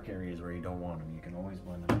dark areas where you don't want them. You can always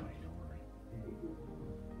blend them away, don't worry.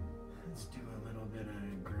 Let's do a little bit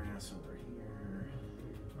of grass over here.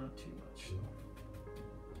 Not too much though.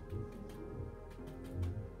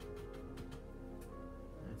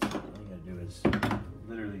 That's all you gotta do is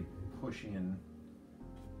literally push in, and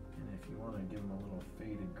if you want to give them a little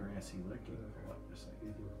faded grassy look, you can pull up just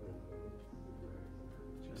like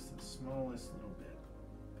just the smallest little bit.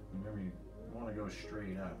 Remember, you want to go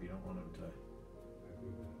straight up. You don't want them to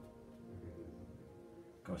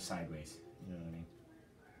go sideways, you know what I mean?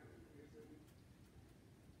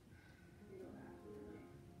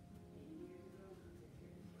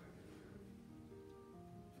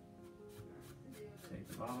 Take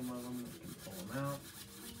the bottom of them, you can pull them out.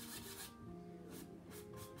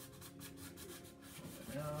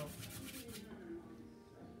 Pull them out.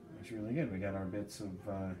 That's really good. We got our bits of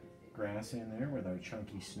grass in there with our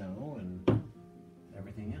chunky snow and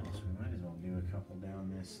everything else. We might as well do a couple down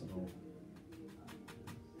this little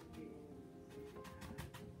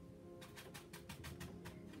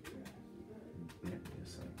bit,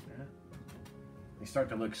 just like that. They start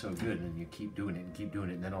to look so good, and you keep doing it and keep doing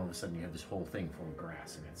it, and then all of a sudden you have this whole thing full of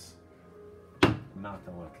grass, and it's not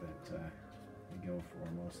the look that you go for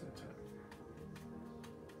most of the time.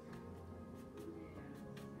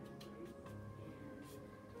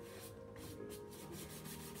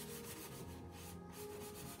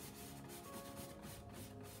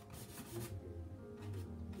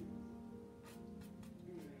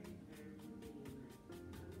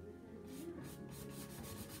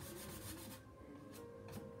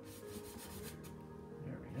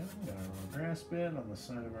 Got our little grass bed on the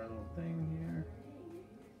side of our little thing here.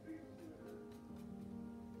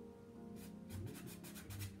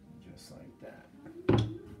 Just like that.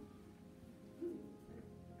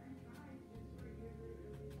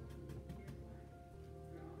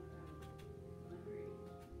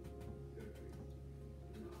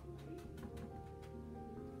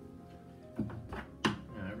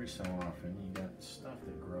 Now, every so often you got stuff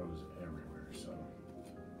that grows everywhere, so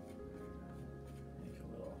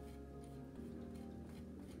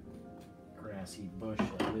grassy bush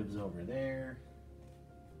that lives over there.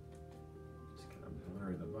 Just kind of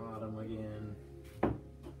blur the bottom again.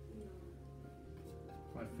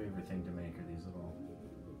 My favorite thing to make are these little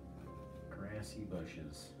grassy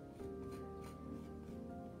bushes.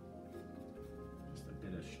 Just a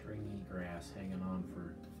bit of stringy grass hanging on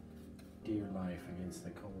for dear life against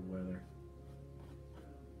the cold weather.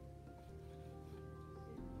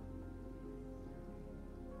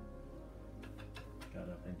 Got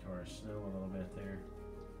up into our snow a little bit there.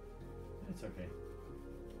 It's okay.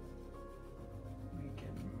 We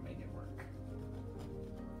can make it work.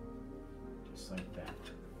 Just like that.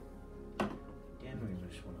 Again, we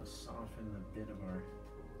just want to soften the bit of our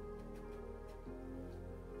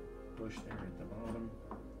bush there at the bottom.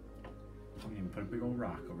 We can even put a big old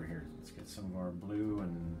rock over here. Let's get some of our blue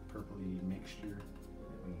and purpley mixture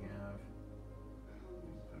that we have.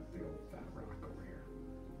 Put a big old fat rock over here.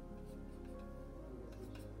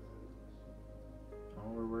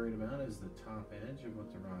 All we're worried about is the top edge of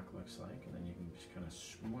what the rock looks like, and then you can just kind of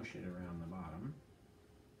smush it around the bottom.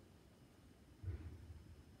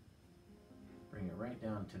 Bring it right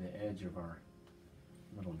down to the edge of our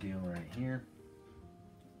little deal right here.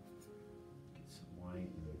 Get some white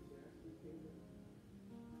and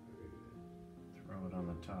throw it on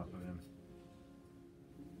the top of him.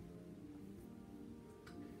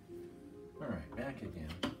 All right, back again.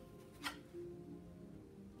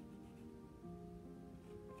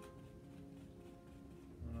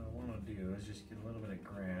 Do is just get a little bit of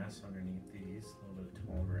grass underneath these, a little bit of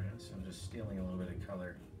tall grass. I'm just stealing a little bit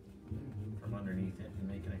color from underneath it and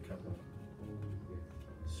making a couple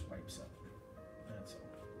swipes up. That's all.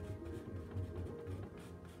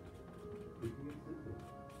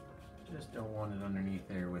 Just don't want it underneath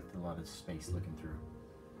there with a lot of space looking through.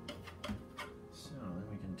 So then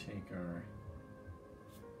we can take our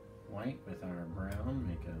white with our brown,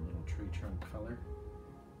 make a little tree trunk color.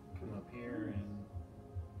 Come up here and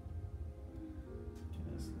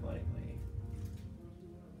just lightly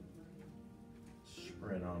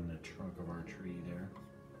spread on the trunk of our tree there.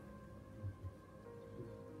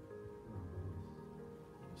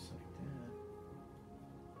 Just like that.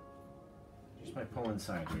 Just by pulling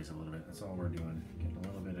sideways a little bit, that's all we're doing. Getting a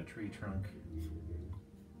little bit of tree trunk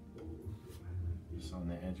just on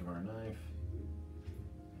the edge of our knife.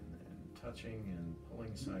 Touching and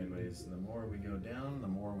pulling sideways. The more we go down, the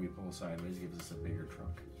more we pull sideways, gives us a bigger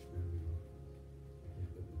trunk.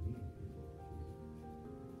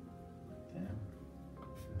 Like that.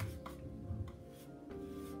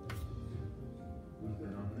 A little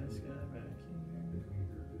bit on this guy back here.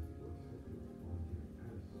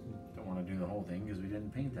 Don't want to do the whole thing because we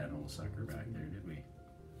didn't paint that whole sucker back there, did we?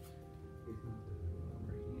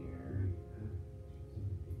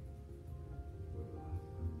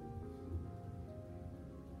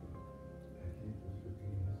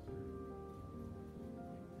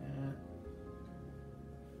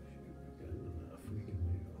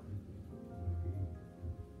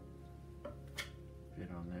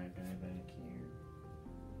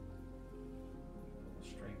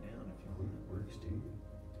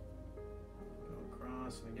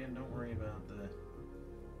 And again, don't worry about the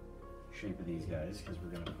shape of these guys because we're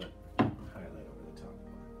going to put highlight over the top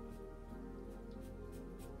one.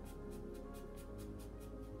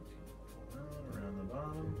 Pull out around the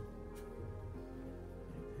bottom.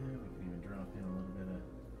 Like that. We can even drop in a little bit of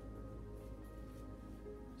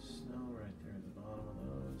snow right there at the bottom of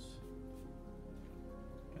those.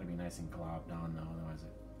 Got to be nice and globbed on though, otherwise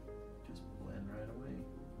it just blend right away.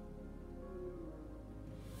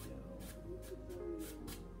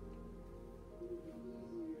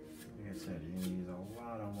 Like I said, you're going to use a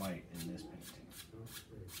lot of white in this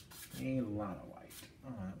painting. A lot of white.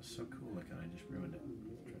 Oh, that was so cool looking. I just ruined it.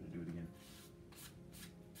 Try to do it again.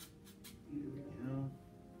 There we go.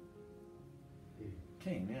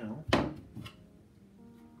 Okay, now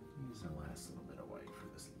use the last little bit of white for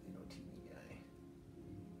this little teeny guy.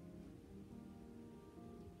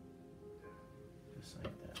 Just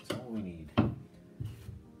like that. That's all we need.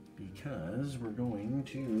 Because we're going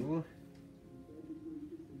to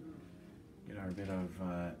get our bit of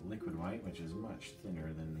liquid white, which is much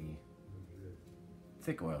thinner than the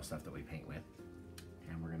thick oil stuff that we paint with,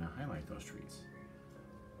 and we're going to highlight those trees.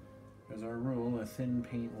 As our rule, a thin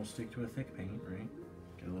paint will stick to a thick paint, right?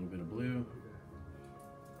 Get a little bit of blue,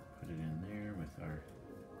 put it in there with our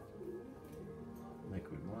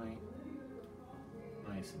liquid white,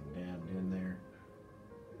 nice and dabbed in there.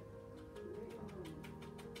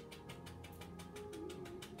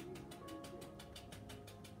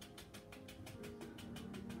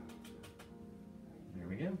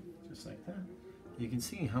 Just like that. You can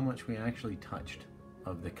see how much we actually touched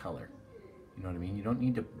of the color. You know what I mean? You don't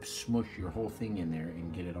need to smush your whole thing in there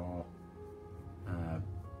and get it all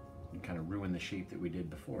kind of ruin the shape that we did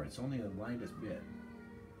before. It's only the lightest bit.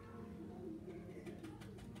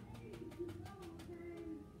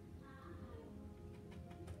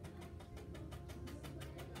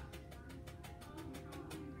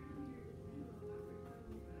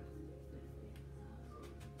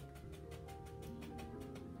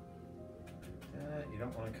 You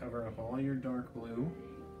don't want to cover up all your dark blue,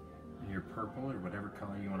 your purple, or whatever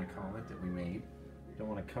color you want to call it that we made. You don't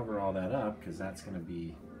want to cover all that up because that's going to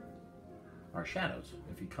be our shadows.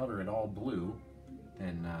 If you cover it all blue,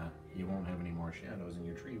 then you won't have any more shadows and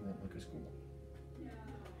your tree won't look as cool.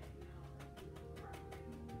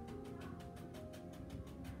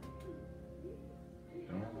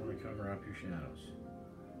 Don't want to cover up your shadows.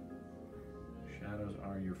 Shadows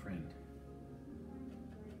are your friend.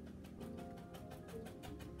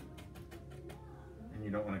 And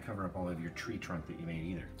you don't want to cover up all of your tree trunk that you made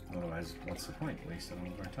either. Otherwise, what's the point? Wasting all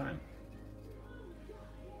of our time.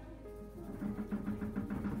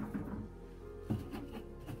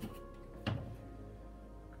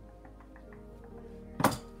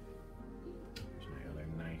 There's my other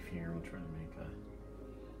knife here. We'll try to make a...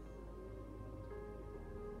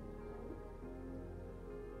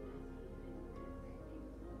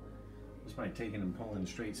 Just by taking and pulling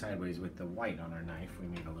straight sideways with the white on our knife, we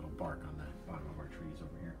made a little bark on the bottom of our trees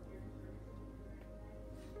over here.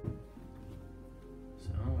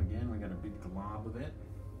 So again, we got a big glob of it.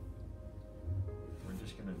 We're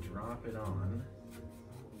just going to drop it on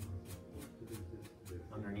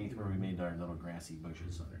underneath where we made our little grassy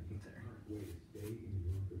bushes underneath there.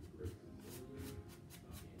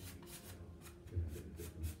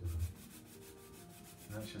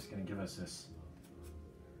 And that's just going to give us this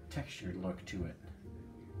textured look to it.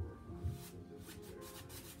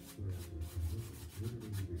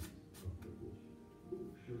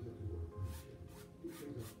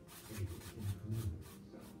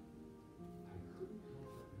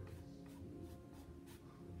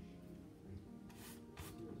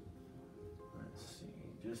 Let's see,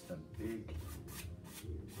 just a big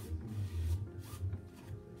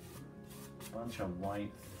bunch of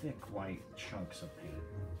white, thick white chunks of paint.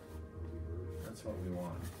 That's what we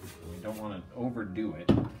want. We don't want to overdo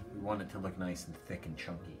it. We want it to look nice and thick and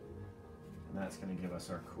chunky. And that's going to give us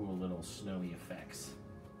our cool little snowy effects.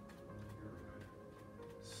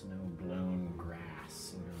 Snow-blown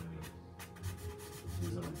grass. You know what I mean?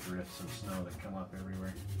 These little drifts of snow that come up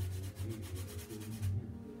everywhere.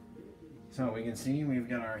 So we can see we've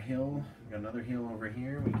got our hill. We've got another hill over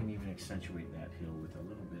here. We can even accentuate that hill with a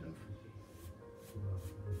little bit of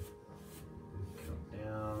come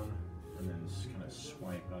down and then just kind of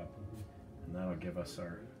swipe up, and that'll give us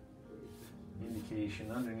our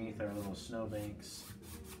indication underneath our little snowbanks.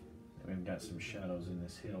 And we've got some shadows in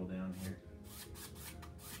this hill down here.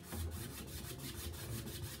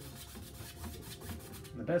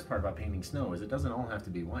 And the best part about painting snow is it doesn't all have to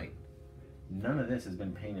be white. None of this has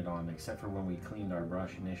been painted on except for when we cleaned our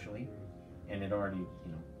brush initially, and it already,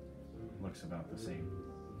 you know, looks about the same.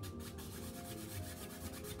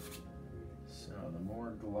 So the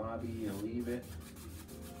more globby you leave it,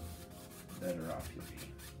 the better off you'll be.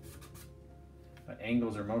 But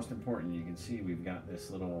angles are most important. You can see we've got this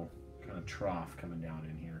little kind of trough coming down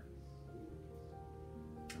in here.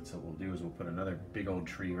 So what we'll do is we'll put another big old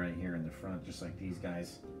tree right here in the front, just like these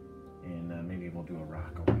guys, and maybe we'll do a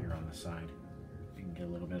rock over here on the side. You can get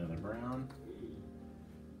a little bit of the brown.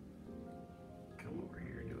 Come over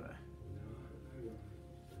here to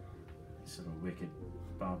this little wicked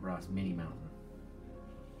Bob Ross mini mountain.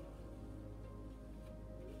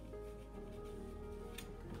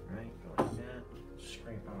 Right, go like that.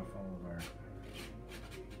 Scrape off all of our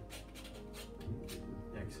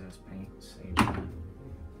excess paint. Save that.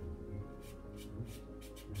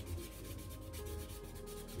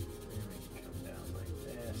 Come down like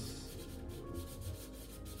this.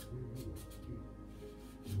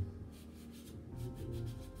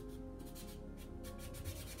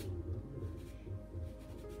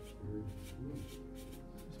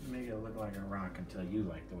 Just make it look like a rock until you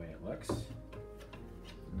like the way it looks.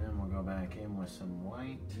 And then we'll go back in with some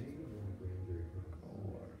white,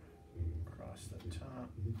 go across the top,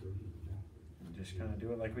 and just kind of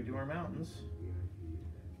do it like we do our mountains.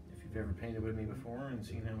 If you've ever painted with me before and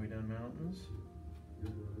seen how we done mountains,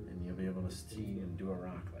 then you'll be able to see and do a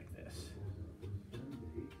rock like this.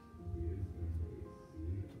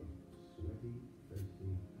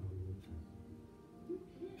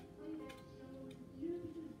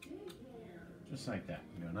 Just like that,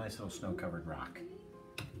 you know, a nice little snow-covered rock.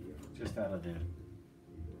 Just out of the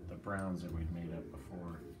browns that we've made up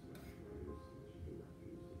before.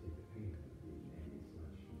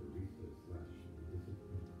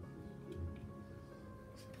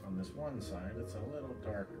 On this one side, it's a little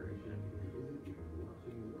darker.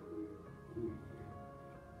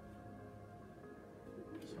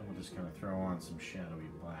 So we'll just kind of throw on some shadowy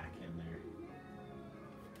black in there.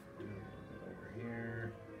 A little bit over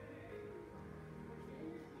here.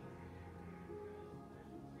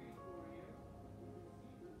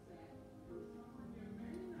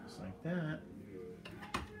 Like that.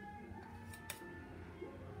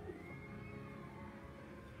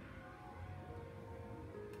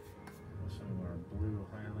 Some of our blue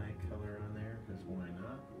highlight color on there, because why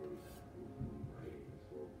not?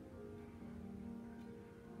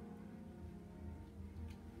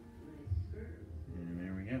 And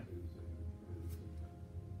there we go.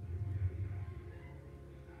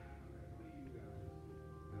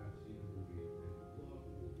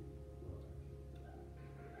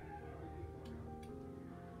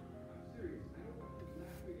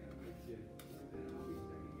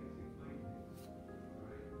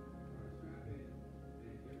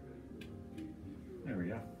 There we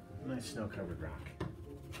go. Nice snow-covered rock.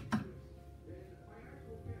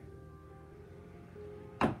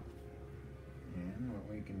 And what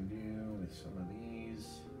we can do with some of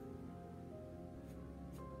these,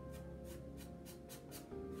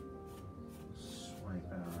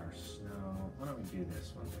 swipe out our snow. Why don't we do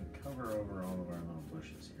this one? We cover over all of our little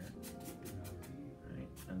bushes here. Right?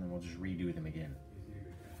 And then we'll just redo them again.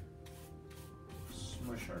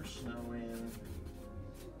 Smush our snow in.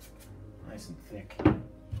 Nice and thick.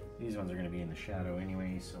 These ones are going to be in the shadow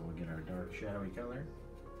anyway, so we'll get our dark shadowy color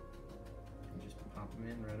and just pop them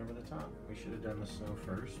in right over the top. We should have done the snow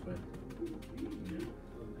first, but you know,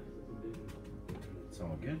 it's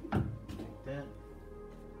all good. Take that,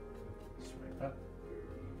 swipe up,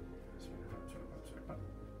 swipe up, swipe up, swipe up.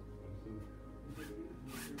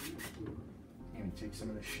 Even take some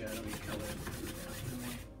of the shadowy color.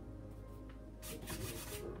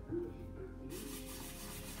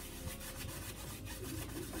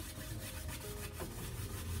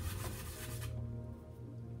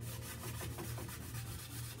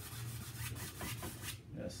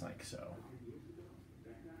 Just like so.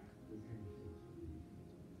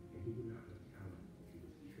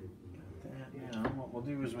 Got that. Now what we'll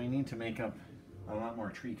do is we need to make up a lot more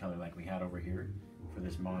tree color like we had over here for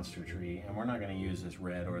this monster tree, and we're not going to use this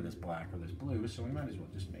red or this black or this blue, so we might as well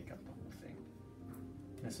just make up the whole thing.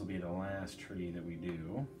 This will be the last tree that we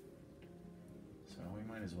do, so we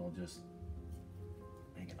might as well just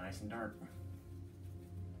make it nice and dark.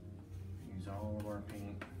 Use all of our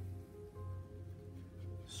paint.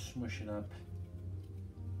 Smush it up.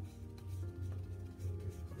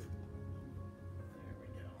 There we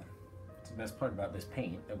go. It's the best part about this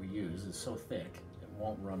paint that we use is so thick it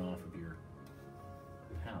won't run off of your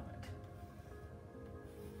palette.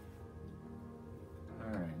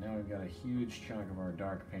 Alright, now we've got a huge chunk of our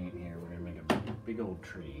dark paint here. We're going to make a big old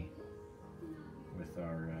tree with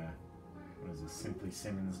our, what is this, Simply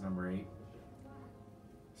Simmons #8.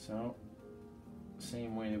 So,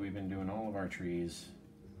 same way that we've been doing all of our trees.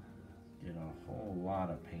 Get a whole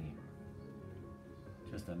lot of paint.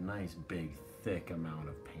 Just a nice big thick amount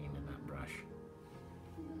of paint in that brush.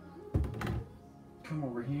 Come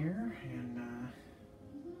over here and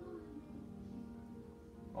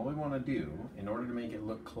all we want to do in order to make it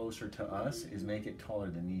look closer to us is make it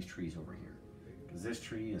taller than these trees over here. Because this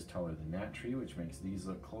tree is taller than that tree, which makes these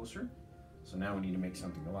look closer. So now we need to make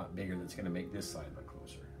something a lot bigger that's going to make this side look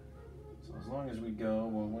closer. So as long as we go,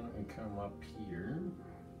 well, why don't we come up here?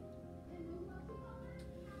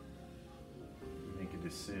 Make a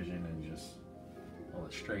decision and just pull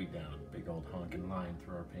it straight down. Big old honking line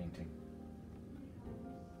through our painting.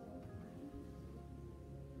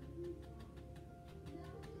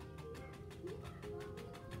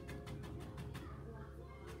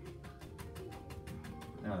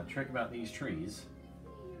 Now the trick about these trees,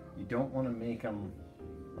 you don't want to make them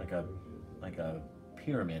like a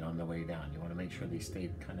pyramid on the way down. You want to make sure they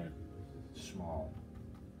stay kind of small.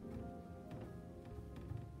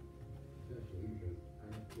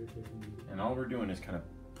 And all we're doing is kind of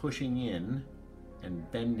pushing in and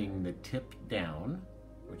bending the tip down,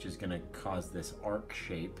 which is going to cause this arc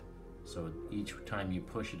shape. So each time you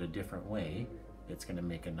push it a different way, it's going to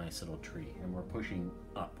make a nice little tree. And we're pushing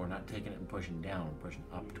up. We're not taking it and pushing down, we're pushing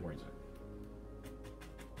up towards it.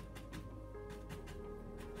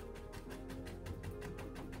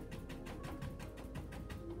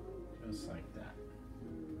 Just like that.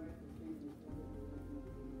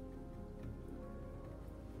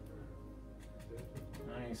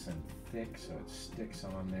 Nice and thick so it sticks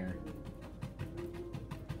on there.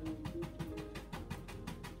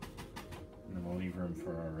 And then we'll leave room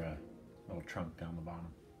for our little trunk down the bottom.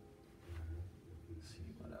 Let's see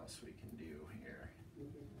what else we can do here.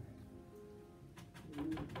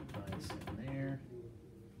 Nice in there.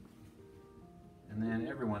 And then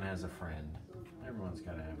everyone has a friend. Everyone's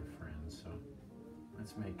got to have a friend, so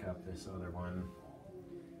let's make up this other one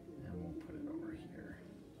and we'll put it over here.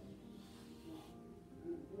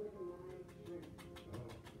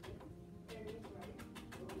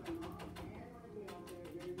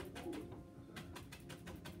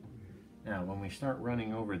 Now, when we start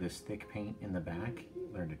running over this thick paint in the back,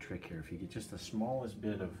 learn a trick here. If you get just the smallest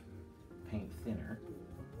bit of paint thinner,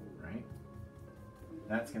 right,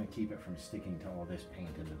 that's going to keep it from sticking to all this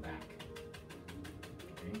paint in the back.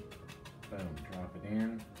 Okay, boom, drop it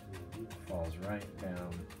in, falls right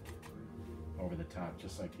down over the top,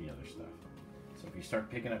 just like the other stuff. So if you start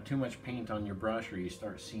picking up too much paint on your brush, or you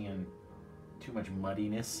start seeing too much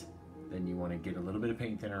muddiness, then you want to get a little bit of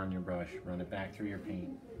paint thinner on your brush, run it back through your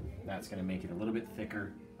paint. That's going to make it a little bit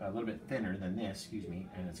thicker, a little bit thinner than this, excuse me,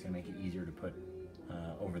 and it's going to make it easier to put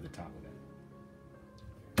over the top of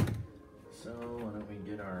it. So why don't we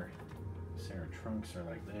get our, say our trunks are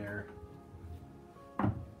like there.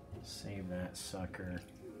 Save that sucker.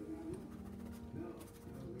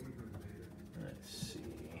 Let's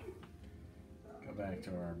see. Go back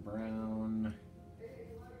to our brown.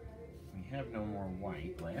 We have no more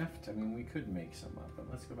white left. I mean, we could make some up, but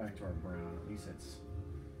let's go back to our brown. At least it's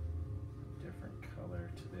a different color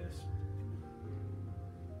to this.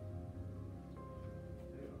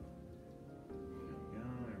 There we go.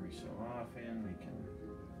 Every off in, we can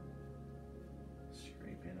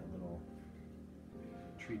scrape in a little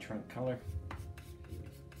tree trunk color.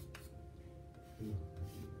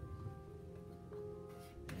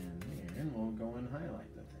 And then we'll go and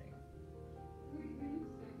highlight the thing.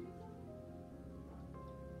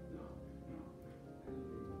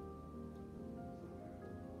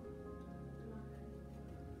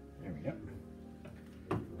 There we go.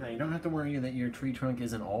 Now you don't have to worry that your tree trunk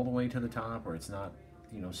isn't all the way to the top, or it's not,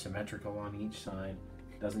 you know, symmetrical on each side.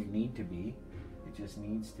 It doesn't need to be. It just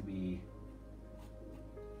needs to be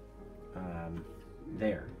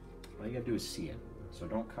there. All you gotta do is see it. So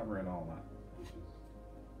don't cover it all up.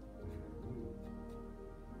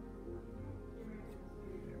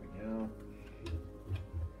 There we go.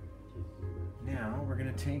 Now we're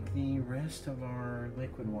gonna take the rest of our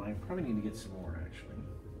liquid wine. Probably need to get some more actually.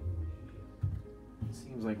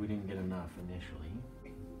 Seems like we didn't get enough initially.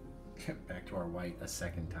 Back to our white a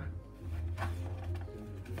second time.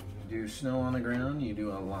 Do snow on the ground, you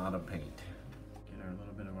do a lot of paint. Get our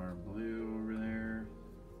little bit of our blue over there.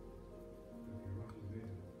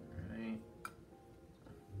 Alright.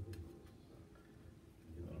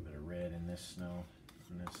 A little bit of red in this snow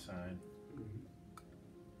on this side.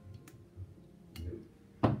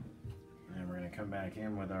 And then we're going to come back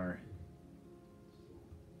in with our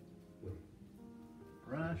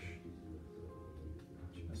brush.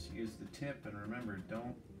 Just use the tip, and remember,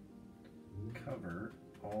 don't cover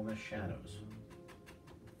all the shadows.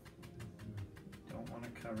 Don't want to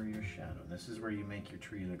cover your shadow. This is where you make your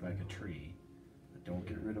tree look like a tree, but don't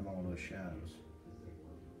get rid of all those shadows.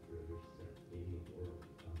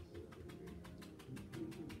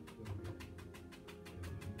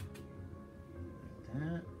 Like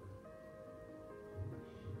that.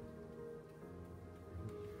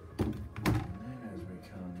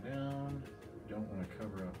 Don't want to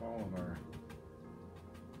cover up all of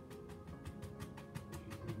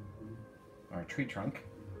our tree trunk,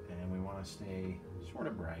 and we want to stay sort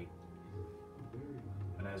of bright.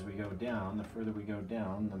 But as we go down, the further we go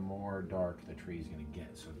down, the more dark the tree is going to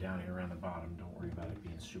get. So down here around the bottom, don't worry about it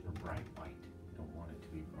being super bright white. You don't want it to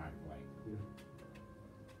be bright white.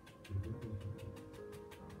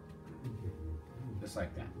 Just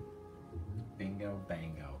like that. Bingo,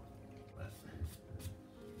 bango.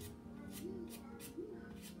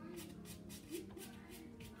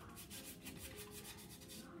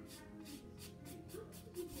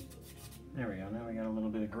 There we go, now we got a little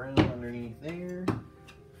bit of ground underneath there.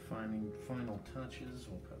 Final touches,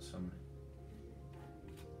 we'll put some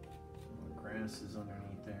little grasses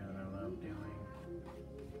underneath there that I love doing.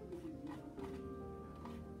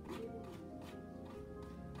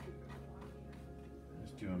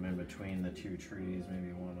 Just do them in between the two trees,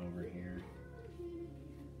 maybe one over here.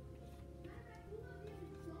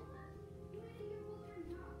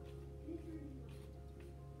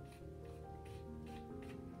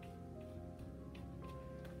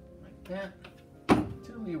 That.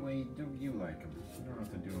 Tell me a way you like them. You don't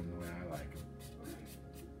have to do them the way I like them.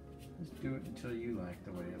 Just do it until you like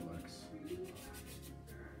the way it looks.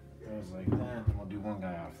 Goes like that, and we'll do one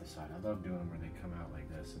guy off the side. I love doing them where they come out like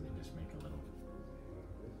this and they just make a little...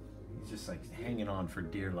 He's just like hanging on for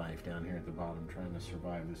dear life down here at the bottom, trying to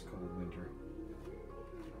survive this cold winter.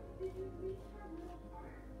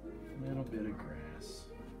 A little bit of grass.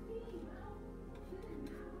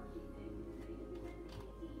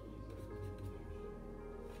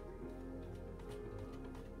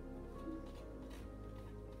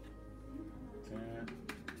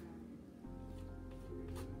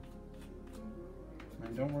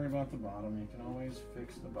 And don't worry about the bottom, you can always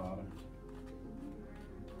fix the bottom.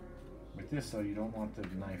 With this though, you don't want the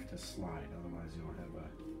knife to slide, otherwise you'll have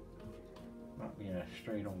not be a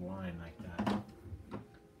straight on line like that.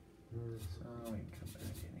 So we can come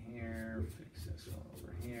back in here, fix this one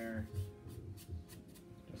over here.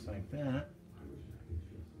 Just like that.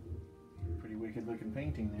 Pretty wicked looking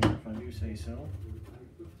painting there, if I do say so.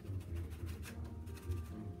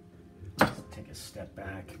 Take a step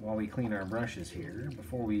back while we clean our brushes here.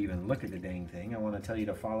 Before we even look at the dang thing, I want to tell you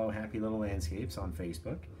to follow Happy Little Landscapes on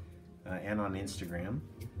Facebook and on Instagram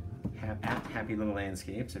at Happy Little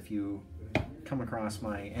Landscapes. If you come across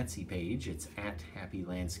my Etsy page, it's at Happy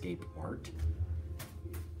Landscape Art,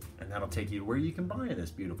 and that'll take you to where you can buy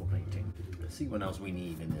this beautiful painting. Let's see what else we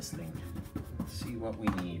need in this thing. Let's see what we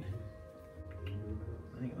need.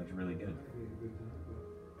 I think it looks really good.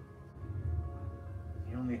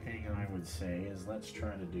 The only thing I would say is let's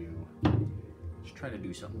try to do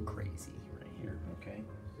something crazy right here, okay?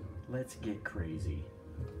 Let's get crazy,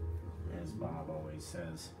 as Bob always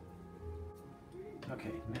says.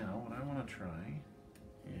 Okay, now what I want to try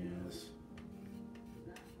is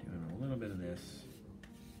doing a little this.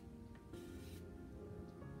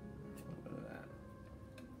 A little bit of that.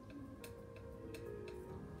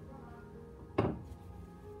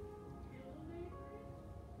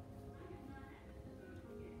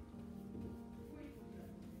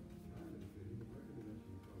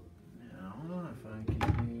 Now, if I can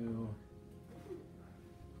do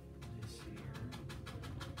this here.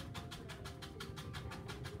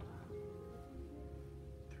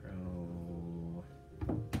 Throw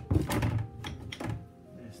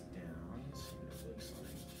this down, see what it looks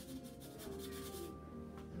like.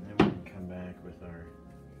 And then we can come back with our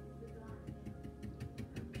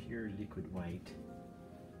pure liquid white.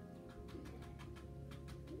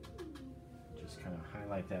 Just kind of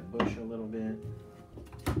highlight that bush a little bit.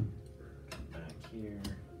 Come back here.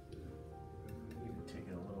 Even take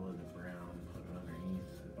a little of the brown, put it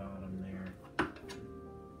underneath the bottom there.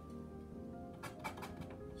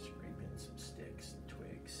 Scrape in some sticks and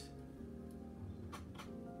twigs.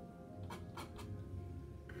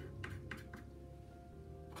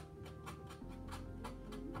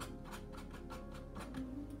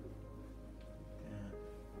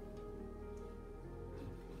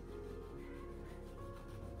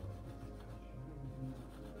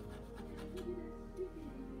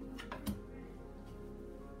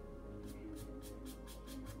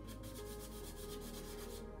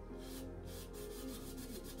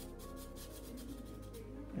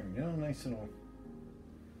 There we go, nice little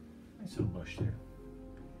bush there.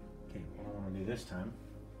 Okay, what I want to do this time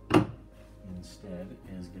instead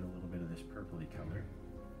is get a little bit of this purpley color.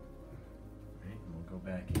 Right, and we'll go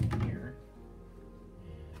back in here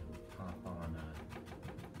and pop on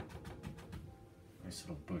a nice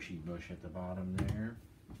little bushy bush at the bottom there.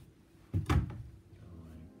 Go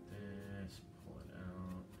like this, pull it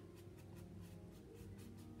out.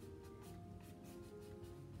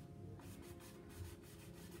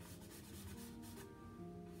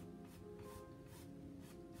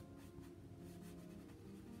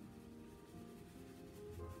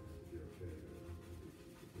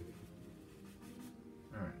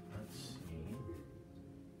 Alright, let's see.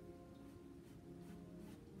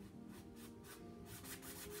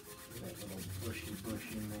 That little bushy bush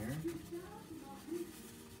in there.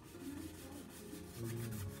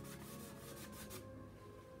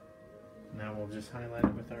 Now we'll just highlight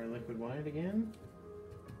it with our liquid white again.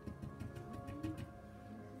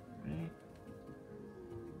 Right.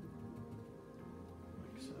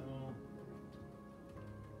 Like so.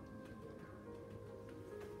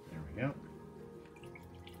 There we go.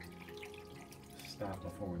 Stop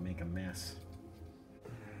before we make a mess.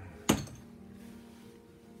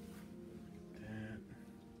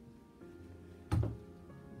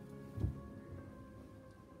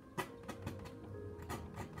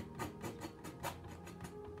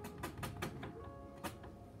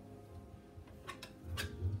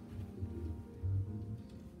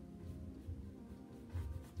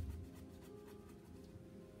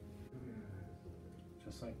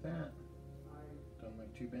 Just like that. Don't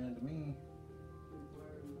look too bad to me.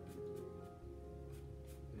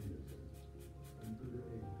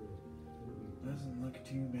 Doesn't look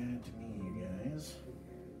too bad to me, you guys.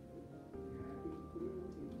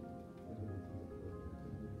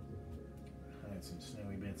 Hide some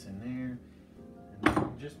snowy bits in there.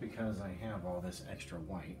 And just because I have all this extra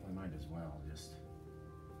white, we might as well just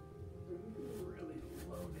really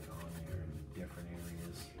load it on there in different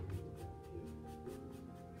areas.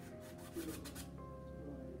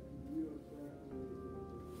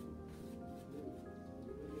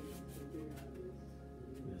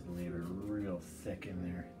 Just leave it real thick in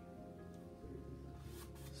there.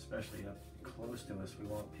 Especially up close to us, we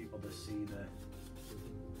want people to see the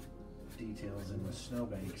details in the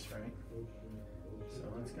snowbanks, right? So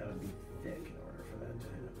it's got to be thick in order for that to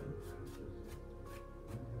happen.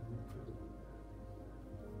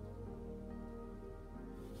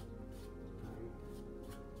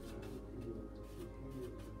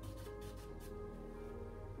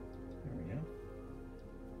 There we go.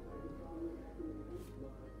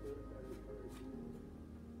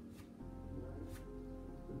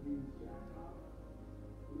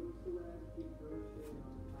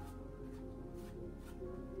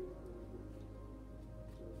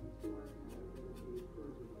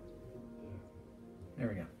 There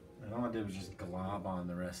we go. And all I did was just glob on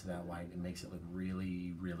the rest of that white. It makes it look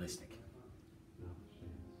really realistic.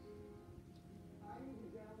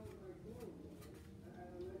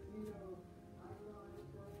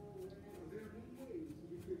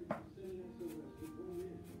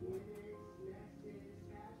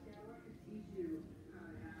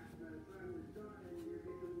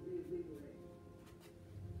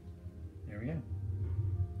 There we go.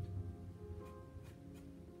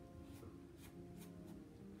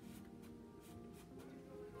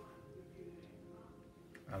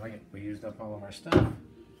 like it. We used up all of our stuff.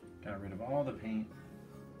 Got rid of all the paint.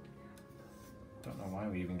 Don't know why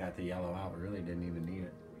we even got the yellow out. We really didn't even need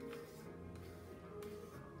it.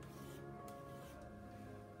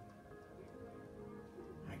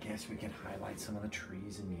 I guess we could highlight some of the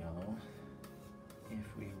trees in yellow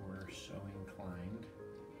if we were so inclined.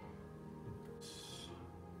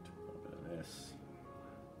 A little bit of this.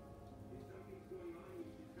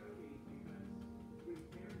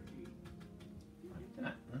 Like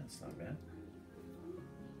that. That's not bad.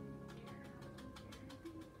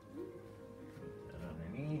 Put that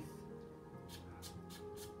underneath.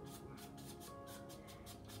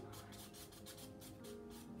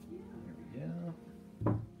 There we go.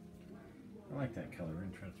 I like that color. We're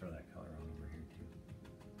going to try to throw that color on over here too.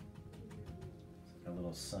 It's like a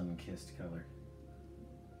little sun-kissed color.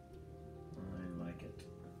 I like it.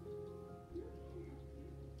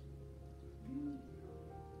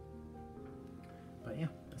 But yeah,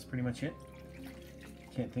 that's pretty much it.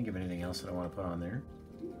 Can't think of anything else that I want to put on there.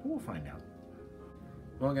 We'll find out.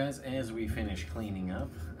 Well guys, as we finish cleaning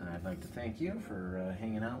up, I'd like to thank you for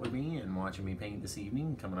hanging out with me and watching me paint this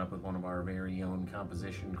evening, coming up with one of our very own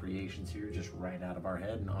composition creations here, just right out of our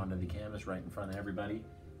head and onto the canvas right in front of everybody.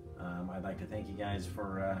 I'd like to thank you guys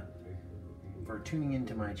for tuning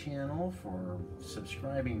into my channel, for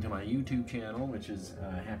subscribing to my YouTube channel, which is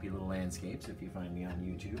Happy Little Landscapes if you find me on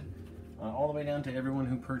YouTube. All the way down to everyone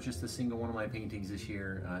who purchased a single one of my paintings this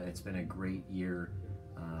year. It's been a great year.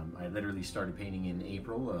 I literally started painting in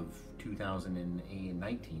April of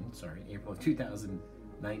 2019, sorry, April of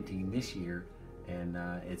 2019 this year, and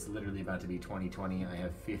it's literally about to be 2020. I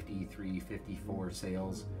have 53, 54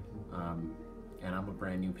 sales, and I'm a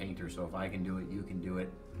brand new painter, so if I can do it, you can do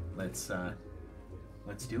it. Let's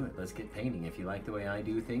do it. Let's get painting. If you like the way I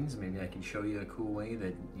do things, maybe I can show you a cool way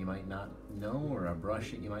that you might not know, or a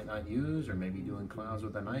brush that you might not use, or maybe doing clouds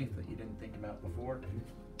with a knife that you didn't think about before.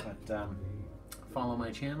 But follow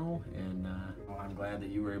my channel, and well, I'm glad that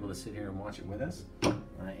you were able to sit here and watch it with us.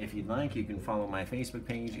 If you'd like, you can follow my Facebook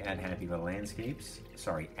page at Happy Little Landscapes.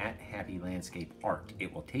 Sorry, at Happy Landscape Art.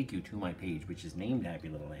 It will take you to my page, which is named Happy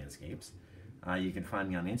Little Landscapes. You can find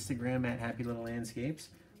me on Instagram at Happy Little Landscapes.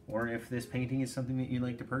 Or if this painting is something that you'd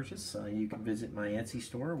like to purchase, you can visit my Etsy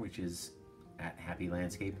store, which is at Happy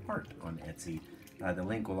Landscape Art on Etsy. The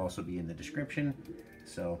link will also be in the description.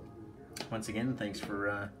 So, once again, thanks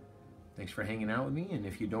for hanging out with me. And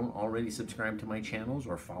if you don't already subscribe to my channels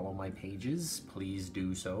or follow my pages, please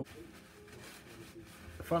do so.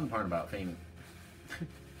 The fun part about painting,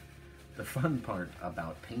 the fun part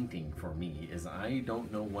about painting for me is I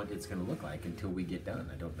don't know what it's going to look like until we get done.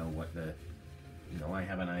 I don't know what the I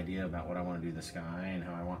have an idea about what I want to do the sky and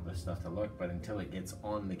how I want this stuff to look, but until it gets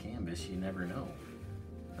on the canvas, you never know.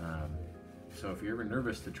 So if you're ever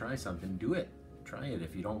nervous to try something, do it. Try it.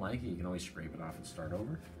 If you don't like it, you can always scrape it off and start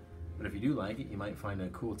over. But if you do like it, you might find a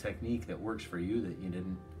cool technique that works for you that you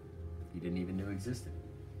didn't even know existed.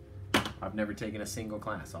 I've never taken a single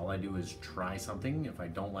class. All I do is try something. If I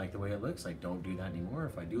don't like the way it looks, I don't do that anymore.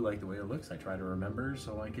 If I do like the way it looks, I try to remember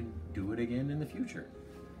so I can do it again in the future.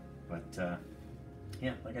 But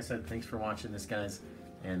yeah, like I said, thanks for watching this, guys,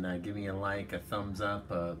 and give me a like, a thumbs up,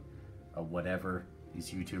 a whatever these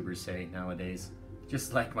YouTubers say nowadays.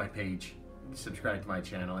 Just like my page, subscribe to my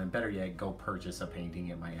channel, and better yet, go purchase a painting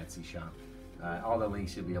at my Etsy shop. All the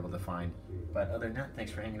links you'll be able to find. But other than that,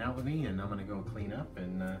 thanks for hanging out with me, and I'm going to go clean up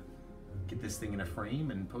and get this thing in a frame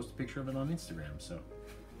and post a picture of it on Instagram. So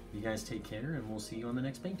you guys take care, and we'll see you on the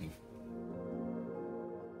next painting.